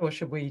 500, or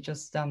should we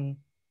just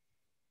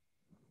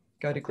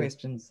go to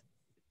questions?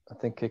 I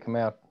think kick them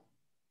out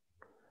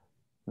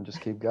and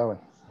just keep going.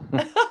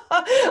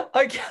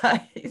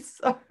 Okay,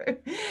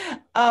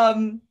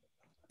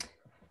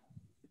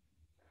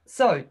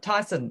 so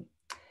Tyson,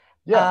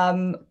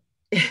 yeah.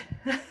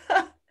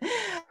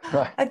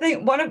 I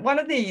think one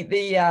of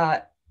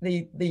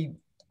the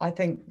I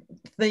think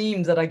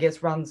themes that I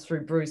guess runs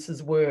through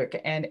Bruce's work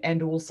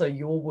and also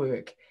your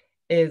work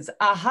is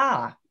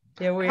aha,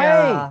 here we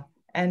are,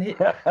 and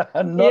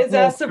here's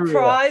our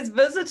surprise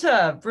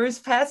visitor, Bruce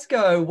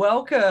Pascoe.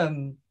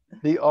 Welcome.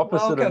 The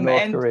opposite of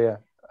North Korea.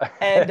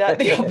 And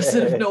the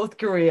opposite of North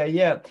Korea,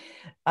 yeah.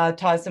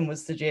 Tyson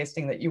was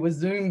suggesting that you were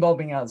Zoom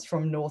bombing us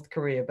from North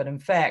Korea, but in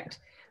fact,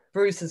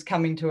 Bruce is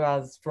coming to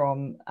us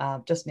from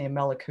just near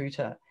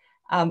Malakuta.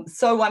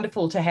 So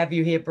wonderful to have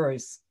you here,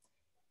 Bruce.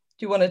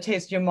 Do you want to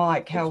test your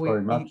mic? Thanks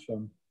very much.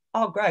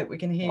 Oh, great. We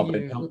can hear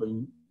you.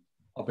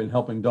 I've been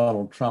helping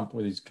Donald Trump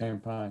with his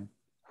campaign.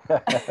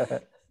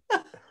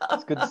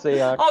 It's good to see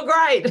you. Oh,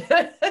 great.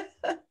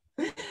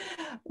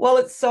 Well,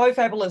 it's so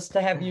fabulous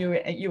to have you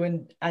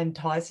and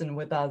Tyson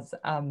with us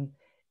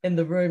in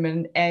the room.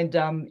 And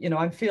you know,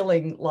 I'm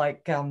feeling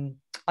like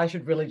I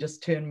should really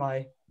just turn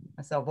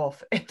myself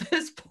off at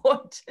this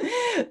point.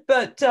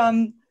 But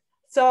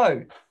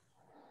so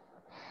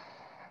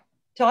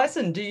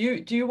Tyson, do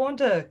you want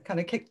to kind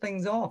of kick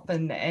things off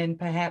and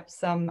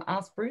perhaps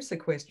ask Bruce a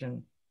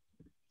question?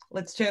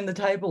 Let's turn the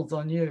tables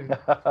on you.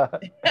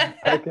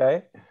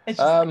 Okay.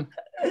 So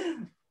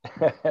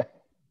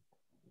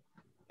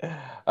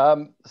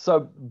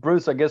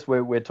Bruce, I guess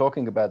we're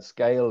talking about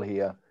scale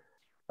here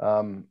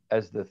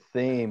as the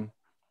theme.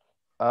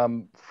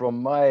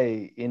 From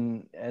my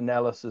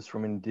analysis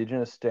from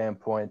Indigenous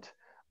standpoint,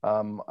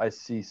 I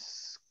see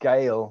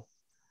scale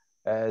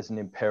as an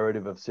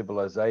imperative of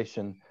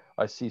civilization.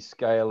 I see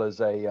scale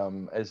as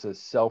a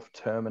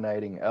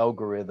self-terminating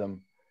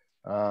algorithm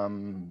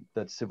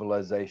that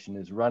civilization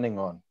is running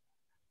on.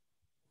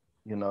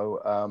 You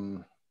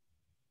know,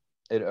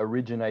 it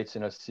originates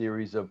in a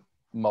series of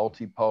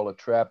multipolar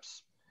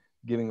traps,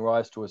 giving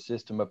rise to a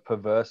system of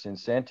perverse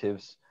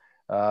incentives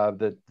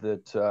that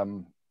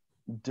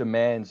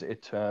demands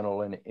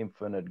eternal and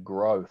infinite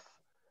growth.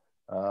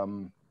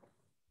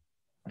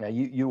 Now,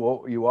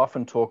 you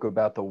often talk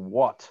about the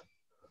what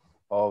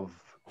of,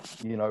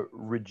 you know,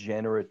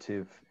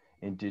 regenerative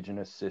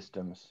indigenous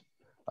systems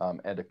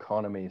and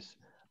economies.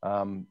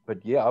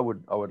 But yeah, I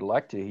would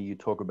like to hear you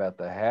talk about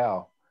the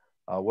how.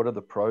 What are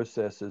the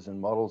processes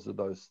and models of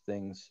those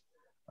things?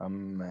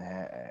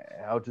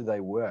 How do they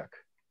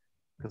work?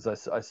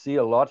 Because I see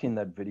a lot in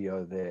that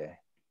video there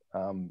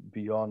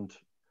beyond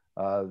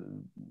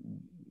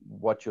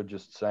what you're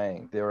just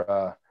saying. There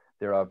are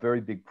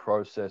very big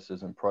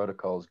processes and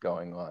protocols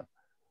going on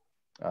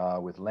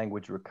with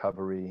language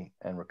recovery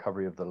and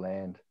recovery of the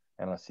land,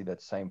 and I see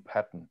that same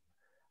pattern.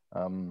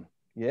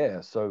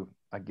 Yeah, so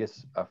I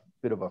guess a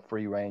bit of a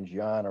free range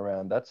yarn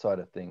around that side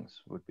of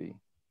things would be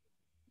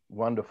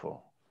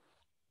wonderful.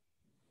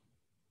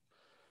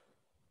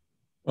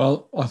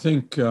 Well, I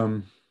think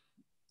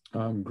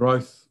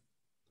growth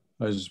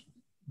has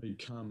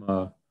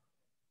become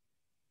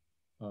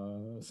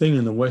a thing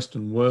in the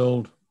Western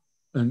world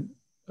and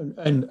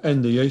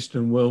the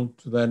Eastern world,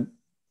 for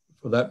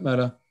that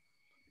matter,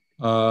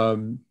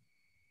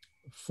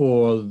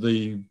 for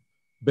the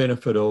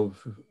benefit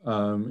of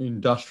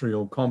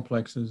industrial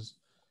complexes,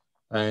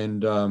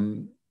 and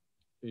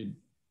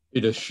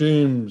it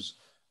assumes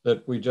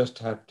that we just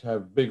have to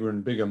have bigger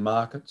and bigger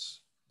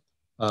markets,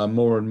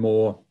 more and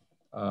more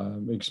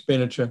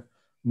expenditure,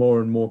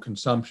 more and more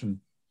consumption.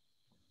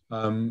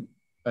 And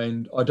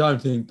I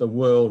don't think the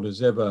world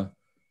has ever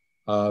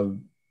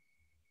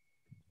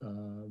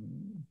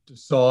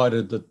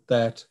decided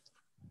that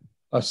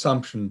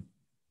assumption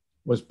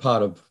was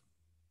part of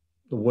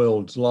the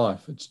world's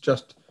life. It's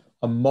just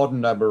a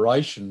modern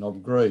aberration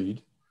of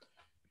greed.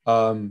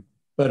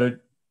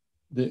 But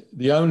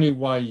the only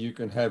way you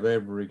can have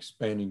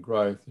ever-expanding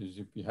growth is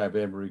if you have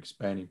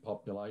ever-expanding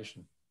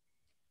population,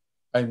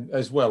 and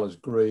as well as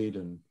greed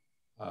and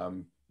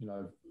you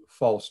know,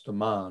 false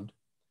demand.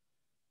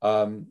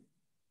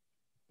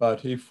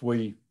 But if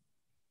we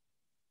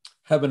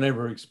have an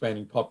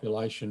ever-expanding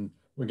population,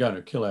 we're going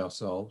to kill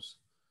ourselves.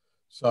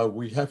 So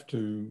we have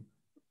to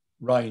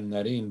rein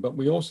that in, but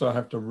we also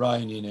have to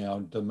rein in our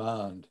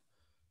demand.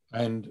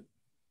 And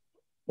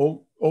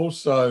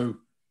also,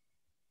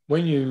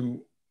 when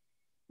you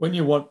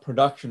want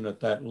production at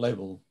that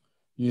level,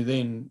 you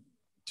then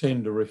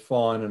tend to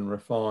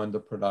refine the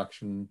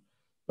production,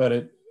 but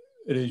it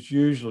is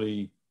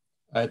usually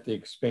at the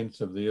expense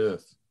of the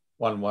earth,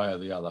 one way or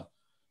the other,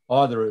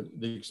 either at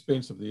the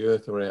expense of the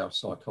earth or our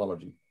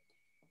psychology.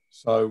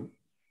 So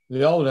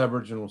the old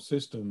Aboriginal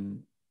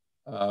system,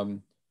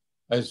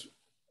 as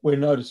we're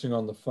noticing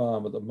on the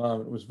farm at the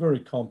moment, was very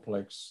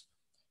complex,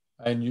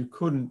 and you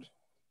couldn't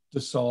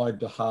decide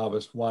to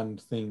harvest one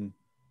thing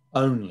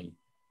only.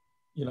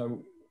 You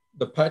know,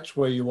 the patch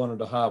where you wanted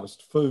to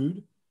harvest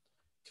food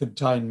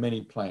contained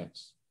many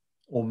plants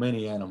or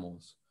many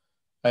animals,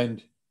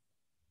 and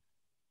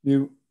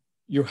you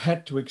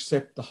had to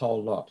accept the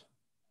whole lot.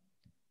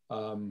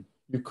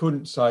 You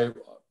couldn't say,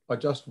 I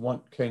just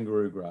want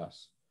kangaroo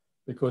grass,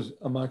 because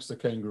amongst the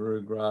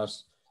kangaroo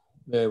grass,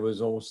 there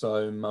was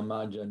also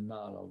mamaja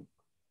nalog,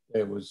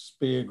 there was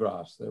spear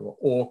grass, there were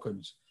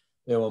orchids,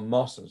 there were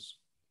mosses.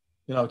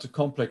 You know, it's a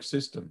complex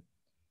system.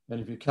 And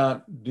if you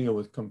can't deal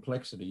with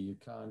complexity, you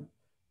can't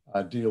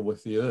deal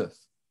with the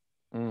earth.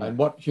 And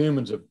what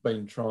humans have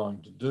been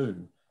trying to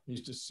do is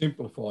to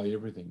simplify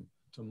everything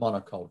to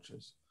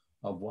monocultures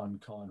of one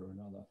kind or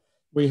another.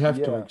 We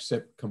have to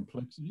accept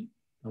complexity,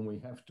 and we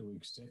have to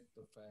accept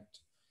the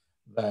fact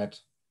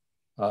that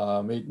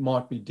it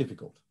might be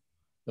difficult,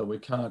 that we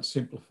can't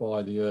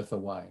simplify the earth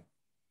away.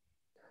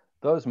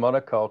 Those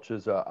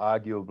monocultures are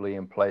arguably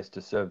in place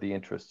to serve the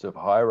interests of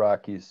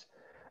hierarchies.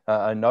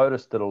 I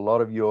noticed that a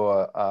lot of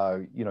your,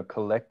 you know,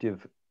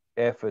 collective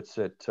efforts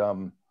at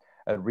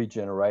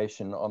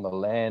regeneration on the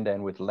land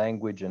and with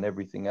language and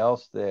everything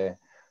else there,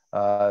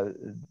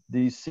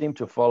 these seem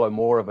to follow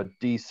more of a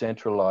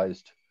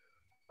decentralized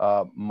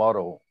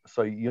model.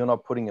 So you're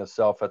not putting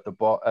yourself at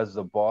as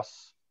the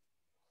boss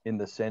in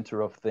the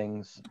center of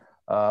things.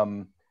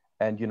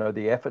 And, you know,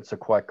 the efforts are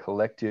quite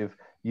collective.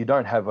 You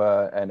don't have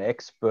an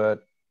expert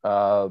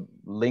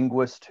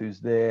linguist who's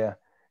there,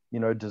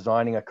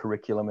 designing a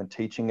curriculum and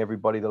teaching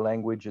everybody the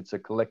language. It's a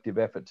collective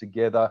effort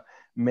together,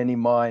 many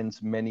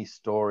minds, many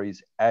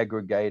stories,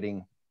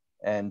 aggregating,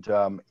 and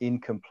in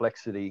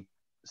complexity,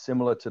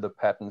 similar to the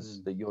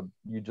patterns that you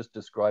just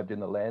described in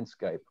the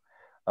landscape.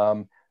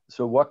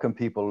 So what can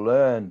people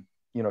learn,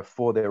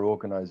 for their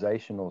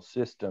organizational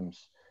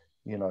systems,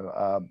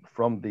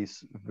 from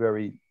these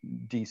very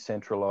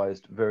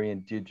decentralized, very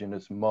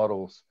indigenous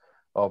models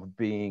of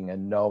being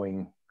and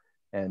knowing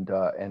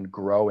and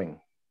growing?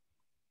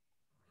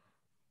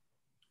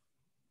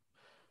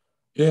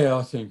 Yeah,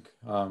 I think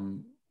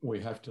we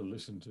have to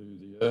listen to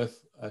the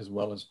earth as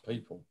well as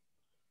people.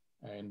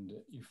 And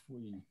if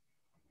we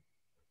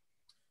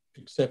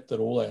accept that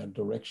all our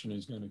direction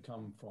is going to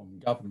come from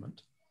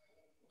government,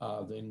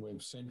 then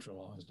we've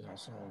centralised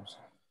ourselves.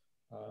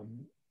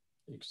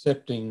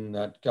 Accepting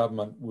that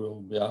government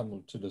will be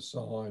able to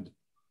decide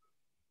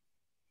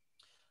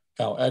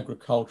our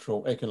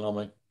agricultural,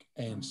 economic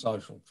and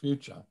social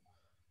future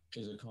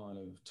is a kind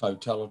of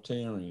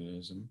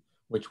totalitarianism,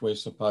 which we're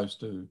supposed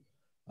to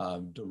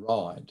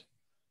deride.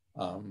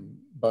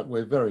 But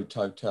we're very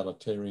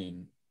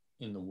totalitarian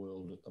in the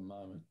world at the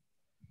moment,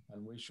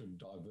 and we should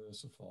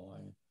diversify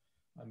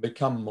and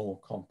become more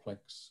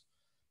complex.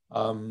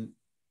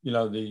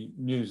 The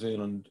New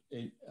Zealand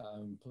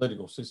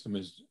political system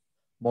is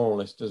more or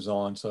less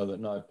designed so that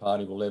no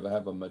party will ever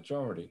have a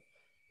majority.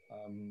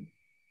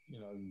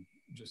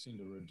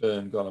 Jacinda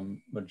Ardern got a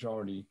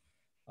majority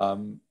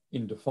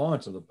in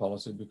defiance of the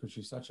policy because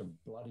she's such a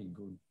bloody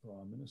good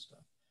Prime Minister.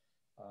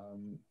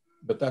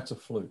 But that's a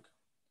fluke.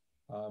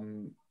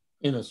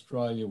 In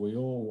Australia, we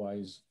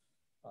always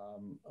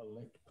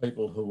elect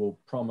people who will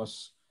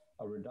promise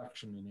a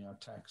reduction in our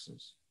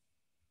taxes.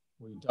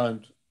 We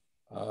don't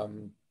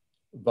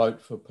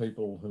vote for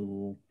people who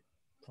will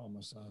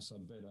promise us a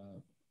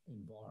better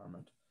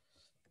environment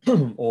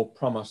or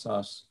promise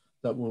us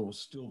that we'll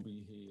still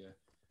be here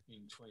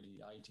in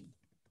 2080.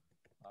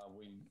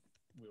 We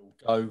will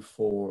go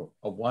for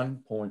a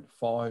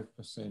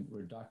 1.5%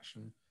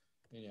 reduction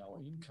in our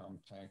income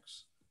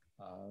tax,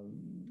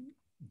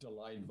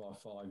 delayed by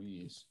 5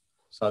 years.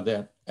 So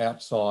that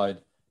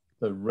outside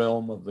the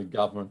realm of the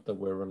government that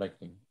we're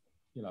electing.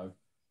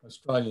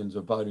 Australians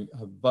have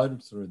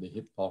voted through the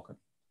hip pocket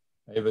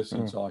ever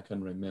since I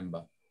can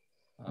remember.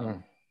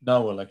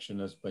 No election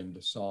has been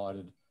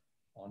decided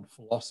on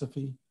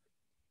philosophy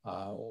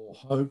or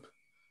hope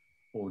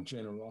or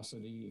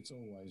generosity. It's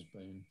always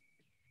been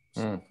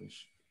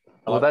selfish.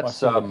 Well,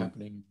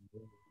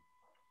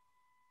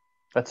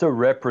 that's a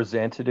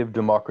representative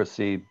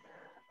democracy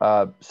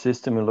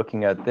system you're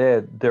looking at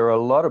there. There are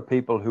a lot of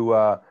people who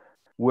are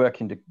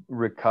working to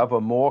recover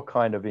more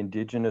kind of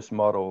indigenous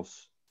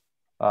models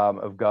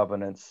of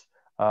governance.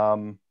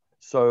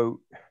 So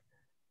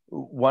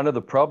one of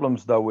the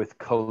problems, though, with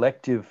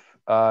collective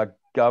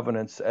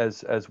governance,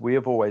 as we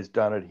have always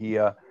done it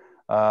here,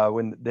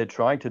 when they're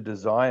trying to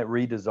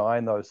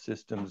redesign those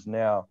systems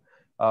now,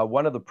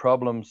 one of the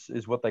problems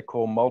is what they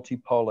call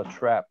multipolar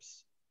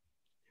traps.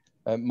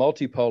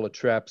 Multipolar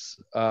traps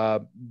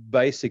are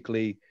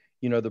basically,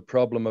 the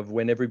problem of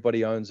when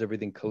everybody owns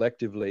everything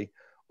collectively,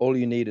 all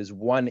you need is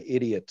one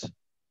idiot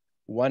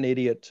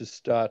to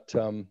start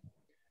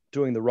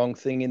doing the wrong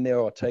thing in there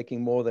or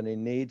taking more than he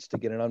needs to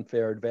get an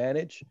unfair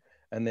advantage.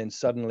 And then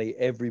suddenly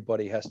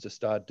everybody has to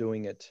start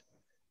doing it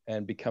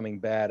and becoming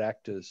bad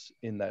actors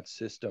in that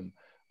system.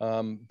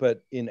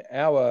 But in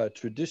our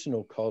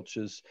traditional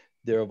cultures,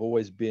 there have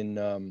always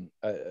been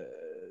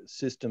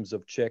systems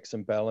of checks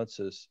and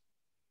balances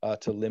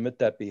to limit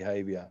that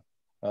behavior.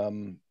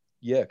 Can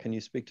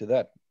you speak to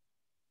that?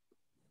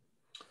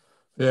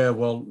 Yeah,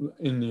 well,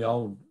 in the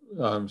old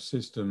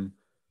system,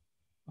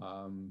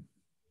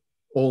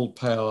 all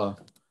power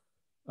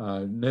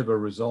never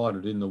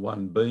resided in the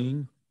one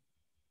being,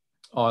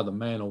 either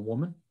man or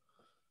woman.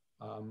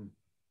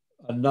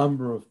 A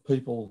number of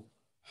people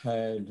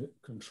had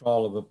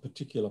control of a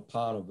particular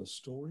part of the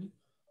story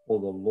or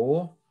the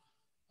law,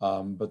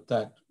 but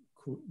that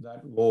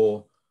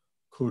law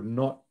could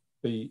not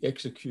be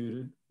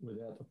executed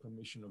without the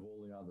permission of all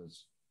the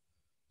others.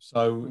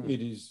 So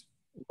it is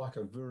like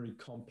a very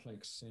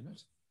complex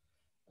Senate,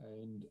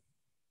 and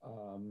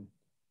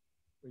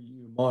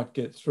you might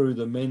get through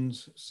the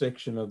men's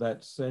section of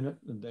that Senate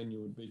and then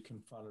you would be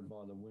confronted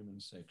by the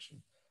women's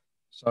section.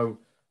 So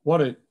what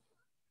it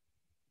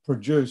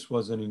produced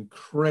was an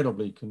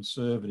incredibly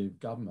conservative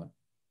government.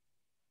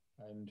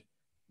 And,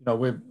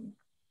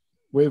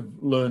 we've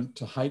learned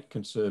to hate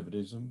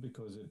conservatism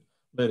because it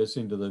led us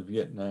into the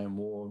Vietnam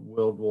War,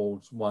 World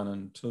Wars I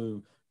and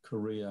II,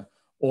 Korea,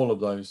 all of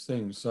those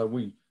things. So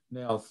we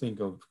now think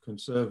of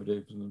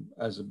conservatism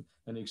as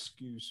an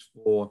excuse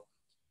for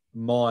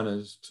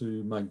miners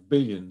to make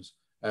billions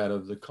out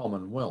of the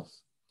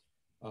Commonwealth.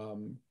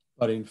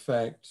 But in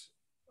fact,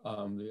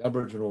 the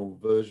Aboriginal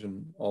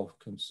version of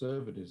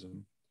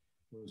conservatism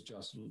was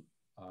just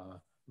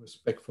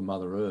respect for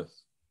Mother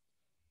Earth.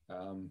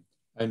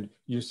 And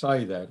you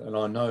say that, and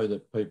I know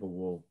that people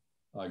will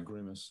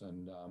grimace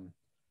and,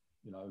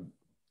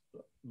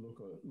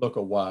 look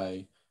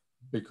away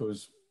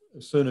because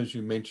as soon as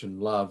you mention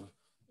love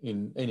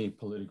in any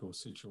political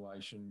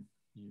situation,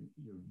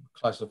 you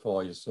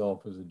classify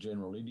yourself as a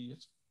general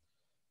idiot.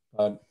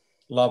 But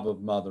love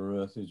of Mother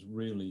Earth is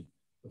really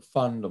the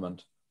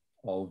fundament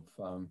of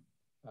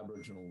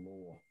Aboriginal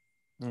law.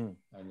 And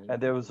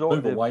there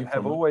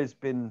have always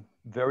been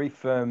very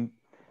firm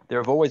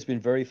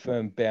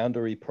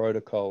boundary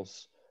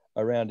protocols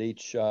around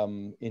each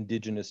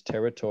Indigenous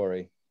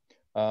territory.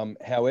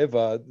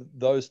 However,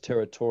 those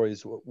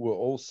territories will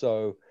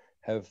also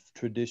have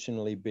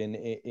traditionally been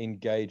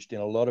engaged in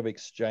a lot of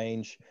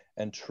exchange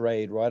and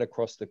trade right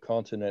across the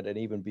continent and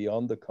even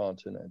beyond the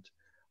continent.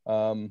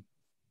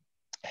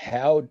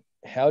 How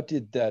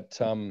did that?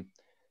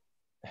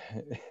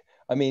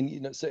 I mean, you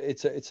know, so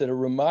it's a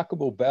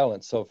remarkable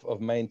balance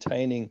of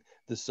maintaining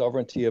the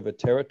sovereignty of a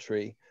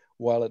territory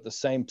while at the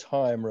same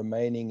time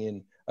remaining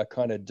in a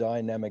kind of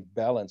dynamic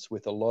balance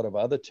with a lot of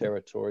other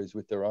territories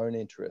with their own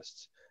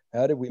interests.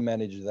 How did we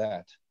manage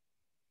that?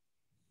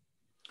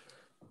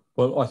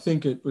 Well, I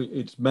think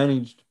it's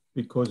managed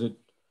because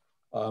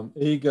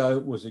ego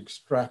was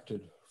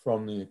extracted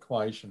from the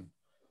equation.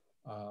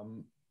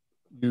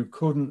 You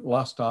couldn't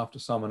lust after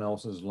someone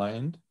else's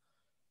land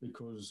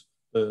because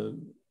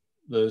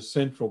the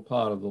central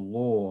part of the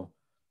law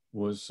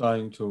was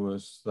saying to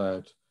us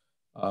that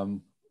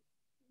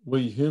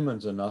we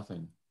humans are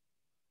nothing.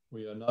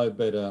 We are no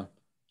better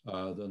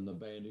than the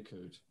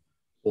bandicoot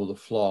or the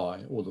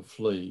fly or the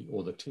flea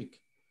or the tick.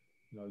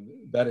 You know,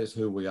 that is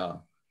who we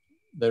are.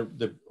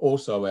 They're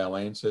also our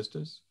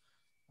ancestors.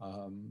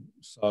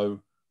 So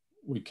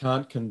we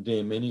can't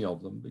condemn any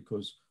of them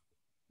because,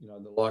 you know,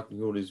 the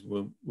likelihood is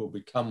we'll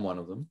become one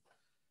of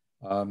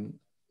them.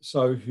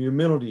 So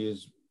humility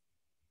is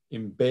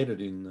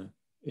embedded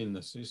in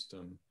the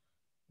system,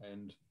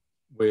 and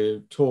we're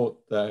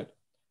taught that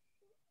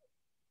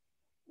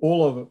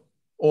all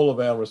of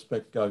our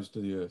respect goes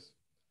to the earth.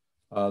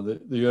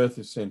 The earth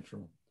is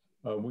central.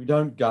 We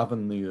don't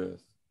govern the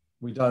earth.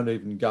 We don't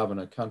even govern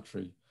a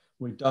country.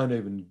 We don't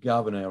even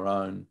govern our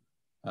own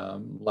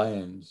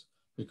lands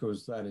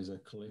because that is a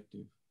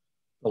collective.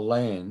 The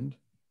land,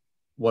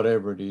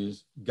 whatever it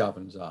is,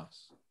 governs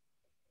us.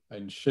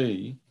 And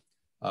she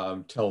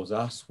tells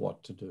us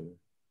what to do.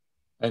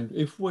 And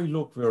if we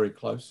look very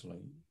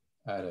closely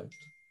at it,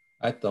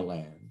 at the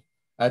land,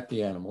 at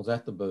the animals,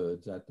 at the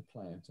birds, at the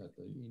plants, at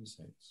the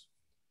insects,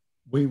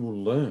 we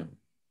will learn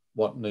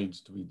what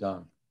needs to be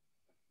done.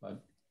 But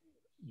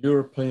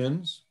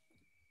Europeans,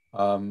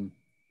 and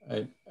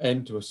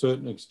to a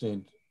certain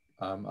extent,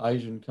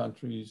 Asian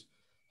countries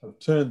have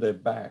turned their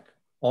back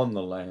on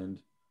the land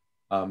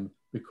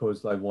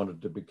because they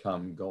wanted to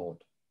become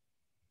God.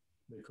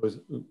 Because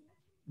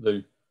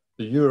the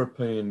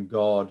European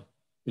God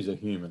is a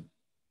human.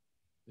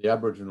 The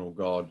Aboriginal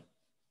God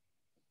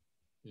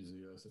is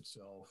the earth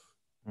itself,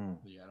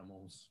 the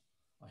animals.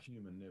 A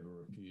human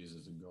never appears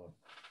as a god.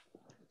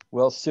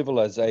 Well,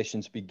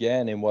 civilizations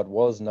began in what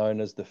was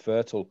known as the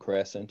Fertile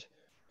Crescent,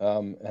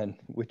 and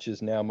which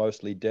is now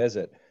mostly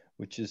desert,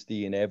 which is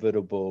the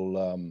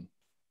inevitable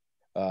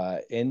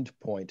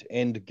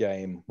end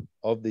game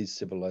of these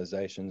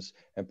civilizations,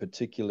 and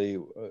particularly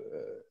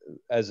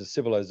as a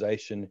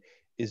civilization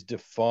is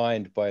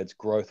defined by its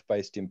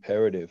growth-based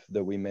imperative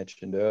that we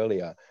mentioned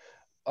earlier.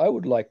 I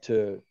would like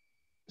to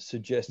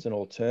suggest an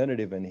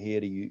alternative and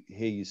hear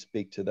you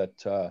speak to that,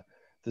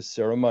 the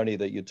ceremony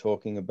that you're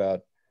talking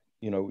about.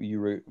 You know,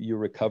 you're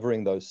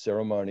recovering those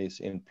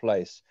ceremonies in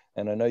place.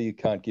 And I know you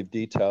can't give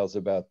details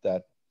about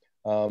that,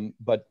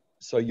 but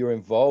so you're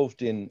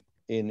involved in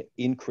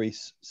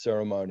increase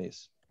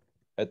ceremonies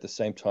at the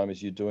same time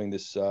as you're doing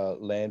this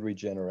land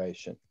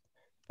regeneration.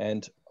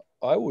 And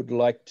I would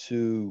like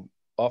to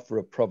offer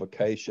a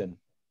provocation,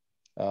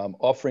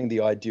 offering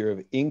the idea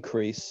of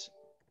increase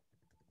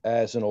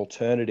as an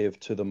alternative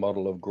to the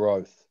model of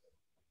growth.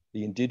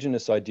 The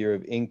Indigenous idea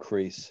of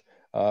increase,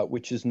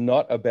 which is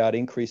not about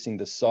increasing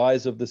the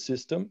size of the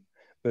system,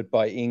 but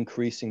by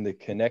increasing the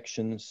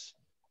connections,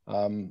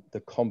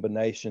 the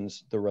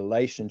combinations, the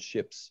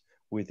relationships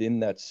within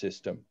that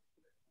system.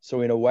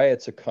 So in a way,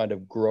 it's a kind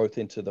of growth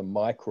into the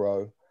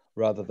micro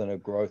rather than a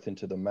growth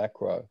into the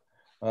macro.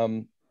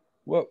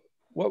 What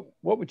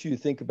would you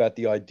think about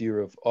the idea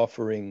of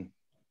offering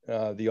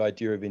the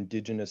idea of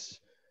Indigenous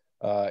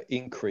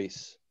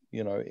increase,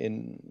 you know,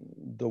 in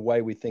the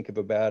way we think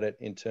about it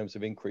in terms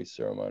of increase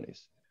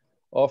ceremonies,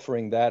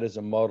 offering that as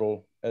a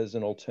model, as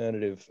an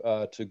alternative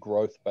to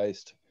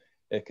growth-based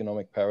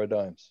economic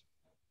paradigms?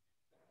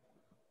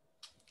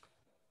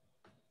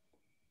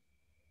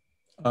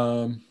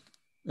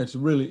 It's a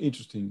really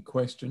interesting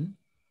question.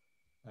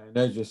 And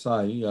as you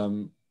say,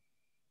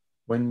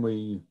 when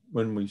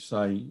we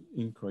say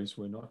increase,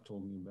 we're not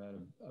talking about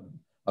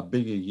a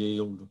bigger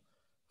yield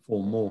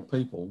for more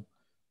people.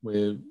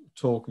 We're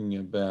talking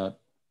about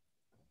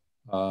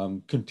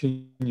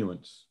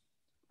continuance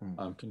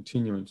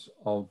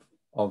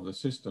of the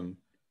system,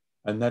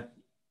 and that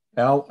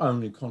our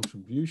only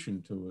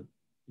contribution to it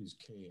is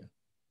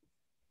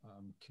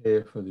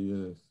care for the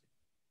earth.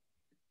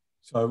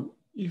 So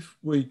if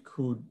we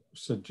could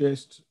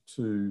suggest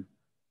to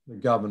the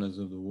governors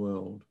of the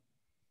world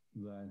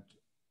that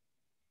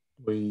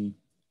we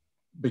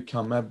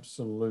become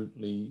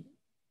absolutely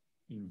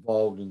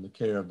involved in the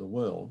care of the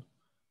world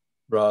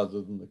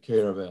rather than the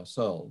care of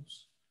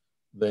ourselves,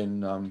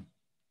 then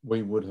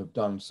we would have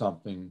done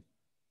something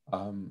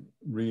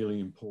really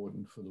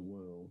important for the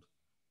world.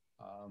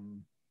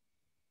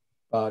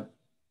 But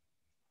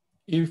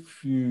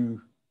if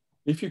you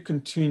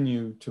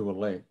continue to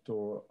elect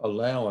or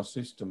allow a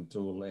system to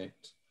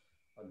elect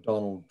a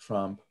Donald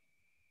Trump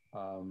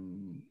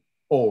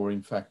or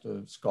in fact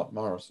a Scott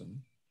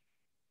Morrison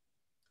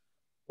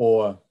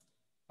or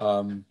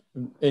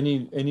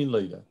any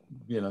leader,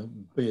 you know,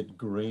 be it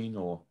Green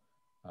or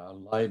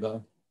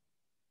Labor,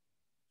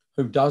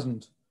 who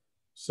doesn't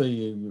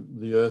see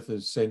the earth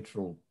as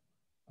central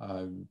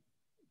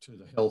to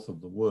the health of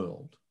the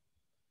world,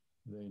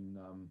 then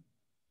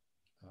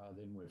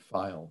we've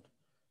failed.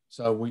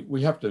 So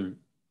we have to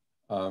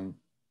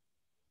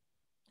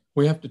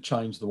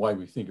change the way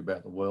we think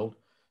about the world.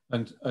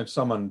 And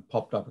someone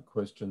popped up a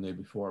question there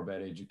before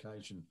about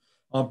education.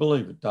 I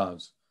believe it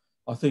does.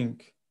 I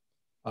think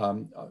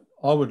I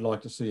would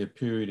like to see a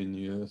period in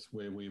the earth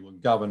where we were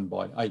governed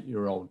by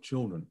 8-year-old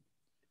children,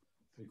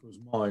 because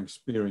my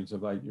experience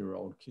of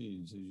 8-year-old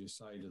kids is you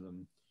say to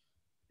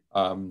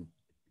them,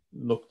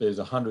 look, there's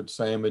 100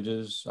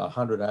 sandwiches,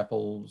 100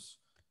 apples,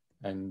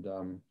 and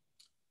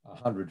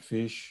 100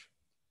 fish.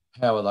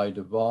 How are they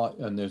divided?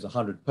 And there's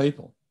 100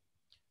 people.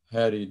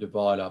 How do you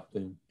divide up the,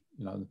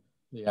 you know,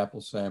 the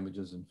apple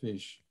sandwiches and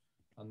fish?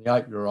 And the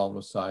 8-year-old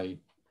will say,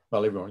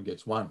 well, everyone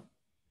gets one.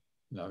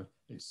 You know,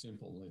 it's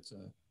simple. It's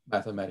a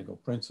mathematical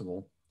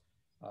principle.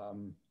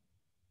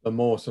 The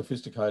more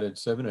sophisticated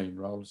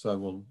 17-year-old will say,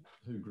 well,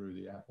 who grew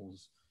the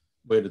apples?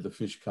 Where did the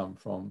fish come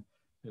from?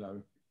 You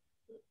know,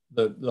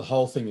 the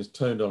whole thing is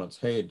turned on its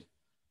head.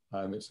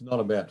 It's not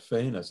about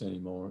fairness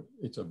anymore.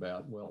 It's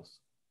about wealth.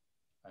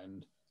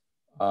 And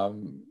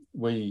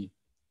we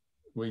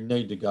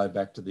need to go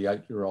back to the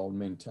 8-year-old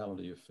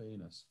mentality of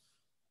fairness.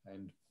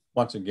 And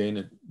once again,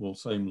 it will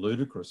seem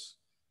ludicrous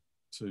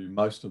to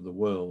most of the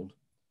world,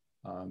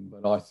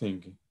 but I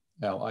think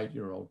our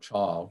 8-year-old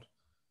child,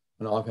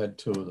 and I've had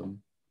 2 of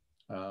them,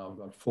 I've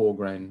got 4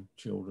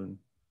 grandchildren,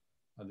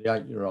 and the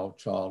 8-year-old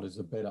child is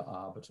a better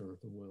arbiter of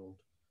the world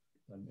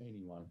than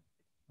anyone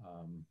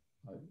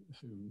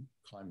who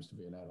claims to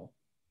be an adult.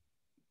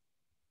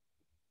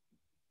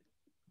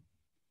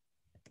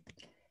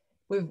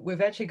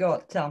 We've actually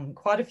got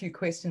quite a few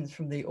questions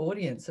from the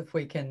audience, if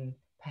we can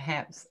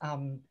perhaps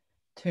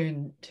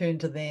turn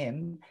to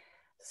them.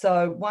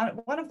 So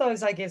one of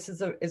those, I guess,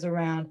 is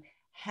around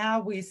how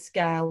we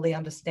scale the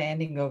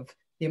understanding of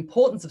the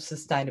importance of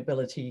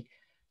sustainability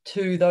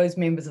to those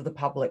members of the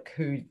public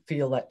who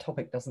feel that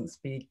topic doesn't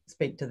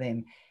speak to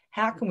them.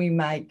 How can we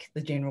make the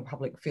general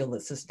public feel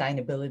that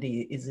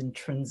sustainability is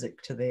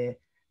intrinsic to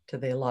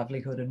their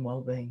livelihood and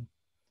well-being?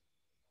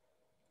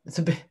 It's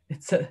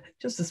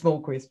just a small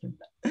question.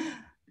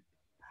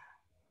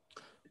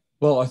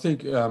 Well, I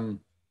think in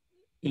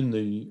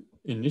the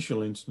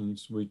initial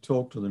instance, we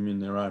talk to them in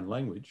their own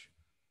language.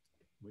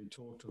 We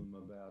talk to them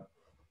about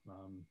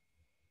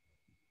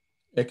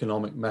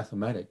economic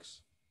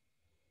mathematics,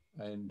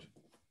 and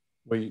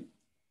we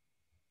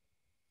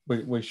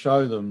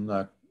show them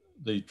that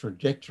the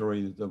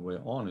trajectory that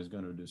we're on is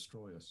going to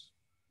destroy us.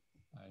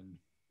 And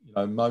you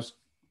know,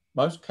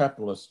 most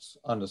capitalists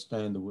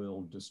understand the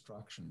word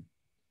destruction.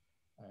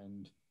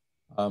 And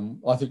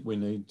I think we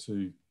need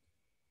to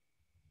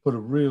put a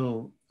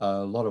real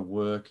lot of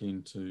work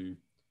into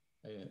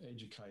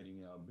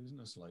educating our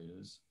business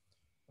leaders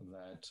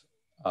that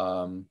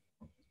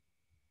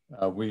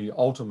we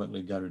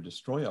ultimately go to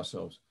destroy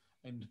ourselves.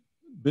 And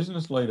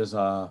business leaders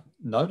are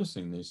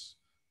noticing this,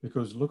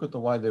 because look at the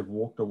way they've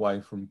walked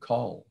away from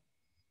coal.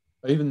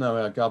 Even though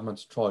our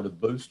governments try to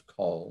boost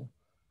coal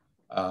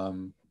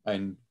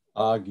and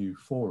argue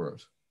for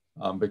it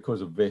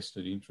because of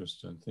vested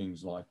interests and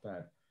things like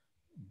that,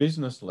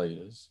 business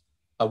leaders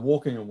are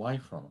walking away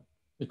from it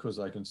because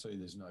they can see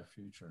there's no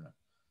future in it.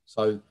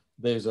 So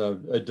there's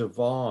a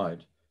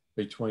divide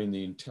between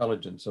the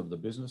intelligence of the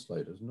business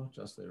leaders, not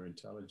just their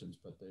intelligence,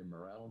 but their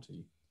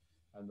morality,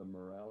 and the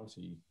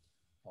morality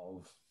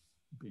of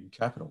big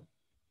capital,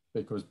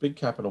 because big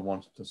capital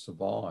wants to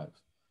survive.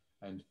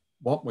 And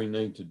what we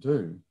need to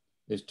do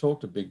is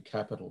talk to big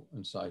capital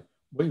and say,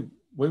 we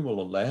will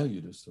allow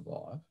you to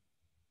survive.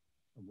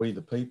 We,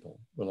 the people,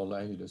 will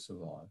allow you to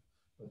survive.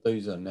 But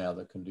these are now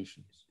the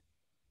conditions.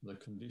 The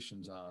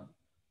conditions are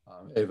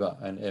ever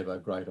and ever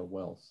greater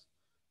wealth.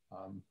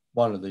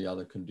 One of the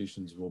other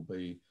conditions will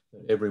be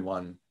that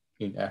everyone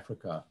in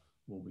Africa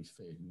will be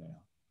fed now.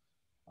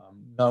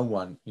 No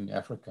one in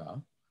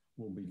Africa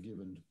will be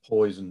given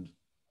poisoned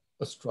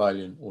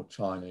Australian or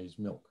Chinese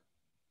milk.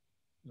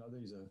 You know,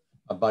 these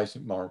are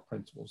basic moral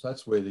principles.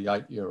 That's where the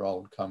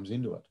 8-year-old comes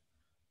into it.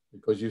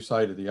 Because you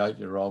say to the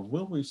 8-year-old,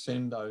 will we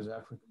send those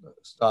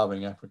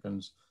starving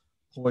Africans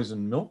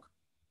poisoned milk?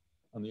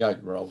 And the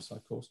 8-year-old will say,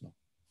 of course not.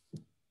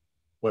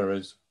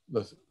 Whereas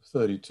the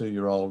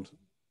 32-year-old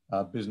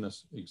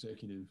business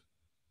executive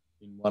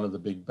in one of the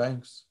big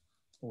banks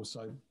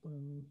also,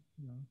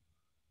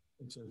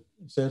 it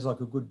sounds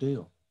like a good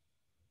deal.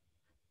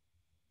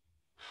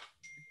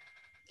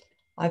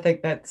 I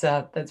think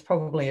that's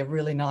probably a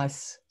really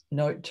nice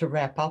note to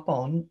wrap up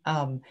on.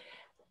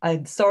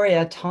 I'm sorry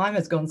our time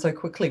has gone so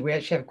quickly. We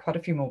actually have quite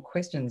a few more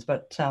questions,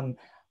 but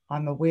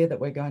I'm aware that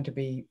we're going to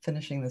be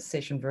finishing this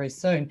session very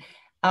soon.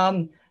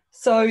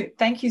 So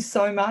thank you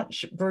so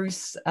much,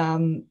 Bruce,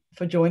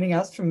 for joining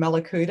us from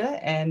Mallacoota,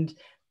 and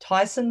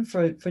Tyson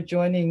for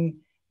joining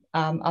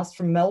us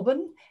from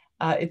Melbourne.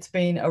 It's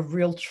been a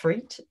real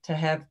treat to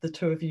have the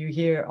two of you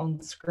here on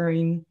the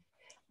screen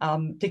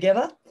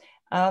together.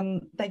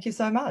 Thank you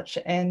so much.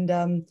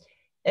 And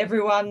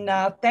everyone,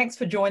 thanks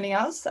for joining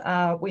us.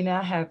 We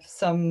now have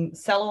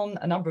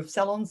a number of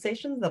salon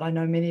sessions that I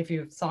know many of you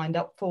have signed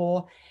up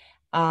for.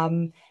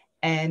 And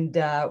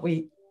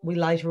we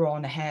later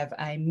on have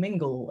a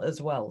mingle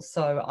as well.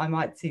 So I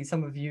might see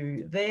some of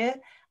you there.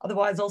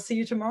 Otherwise, I'll see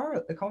you tomorrow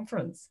at the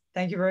conference.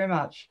 Thank you very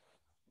much.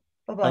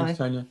 Bye-bye. Thanks,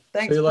 Tania.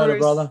 Thanks, see you later,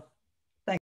 Bruce. brother.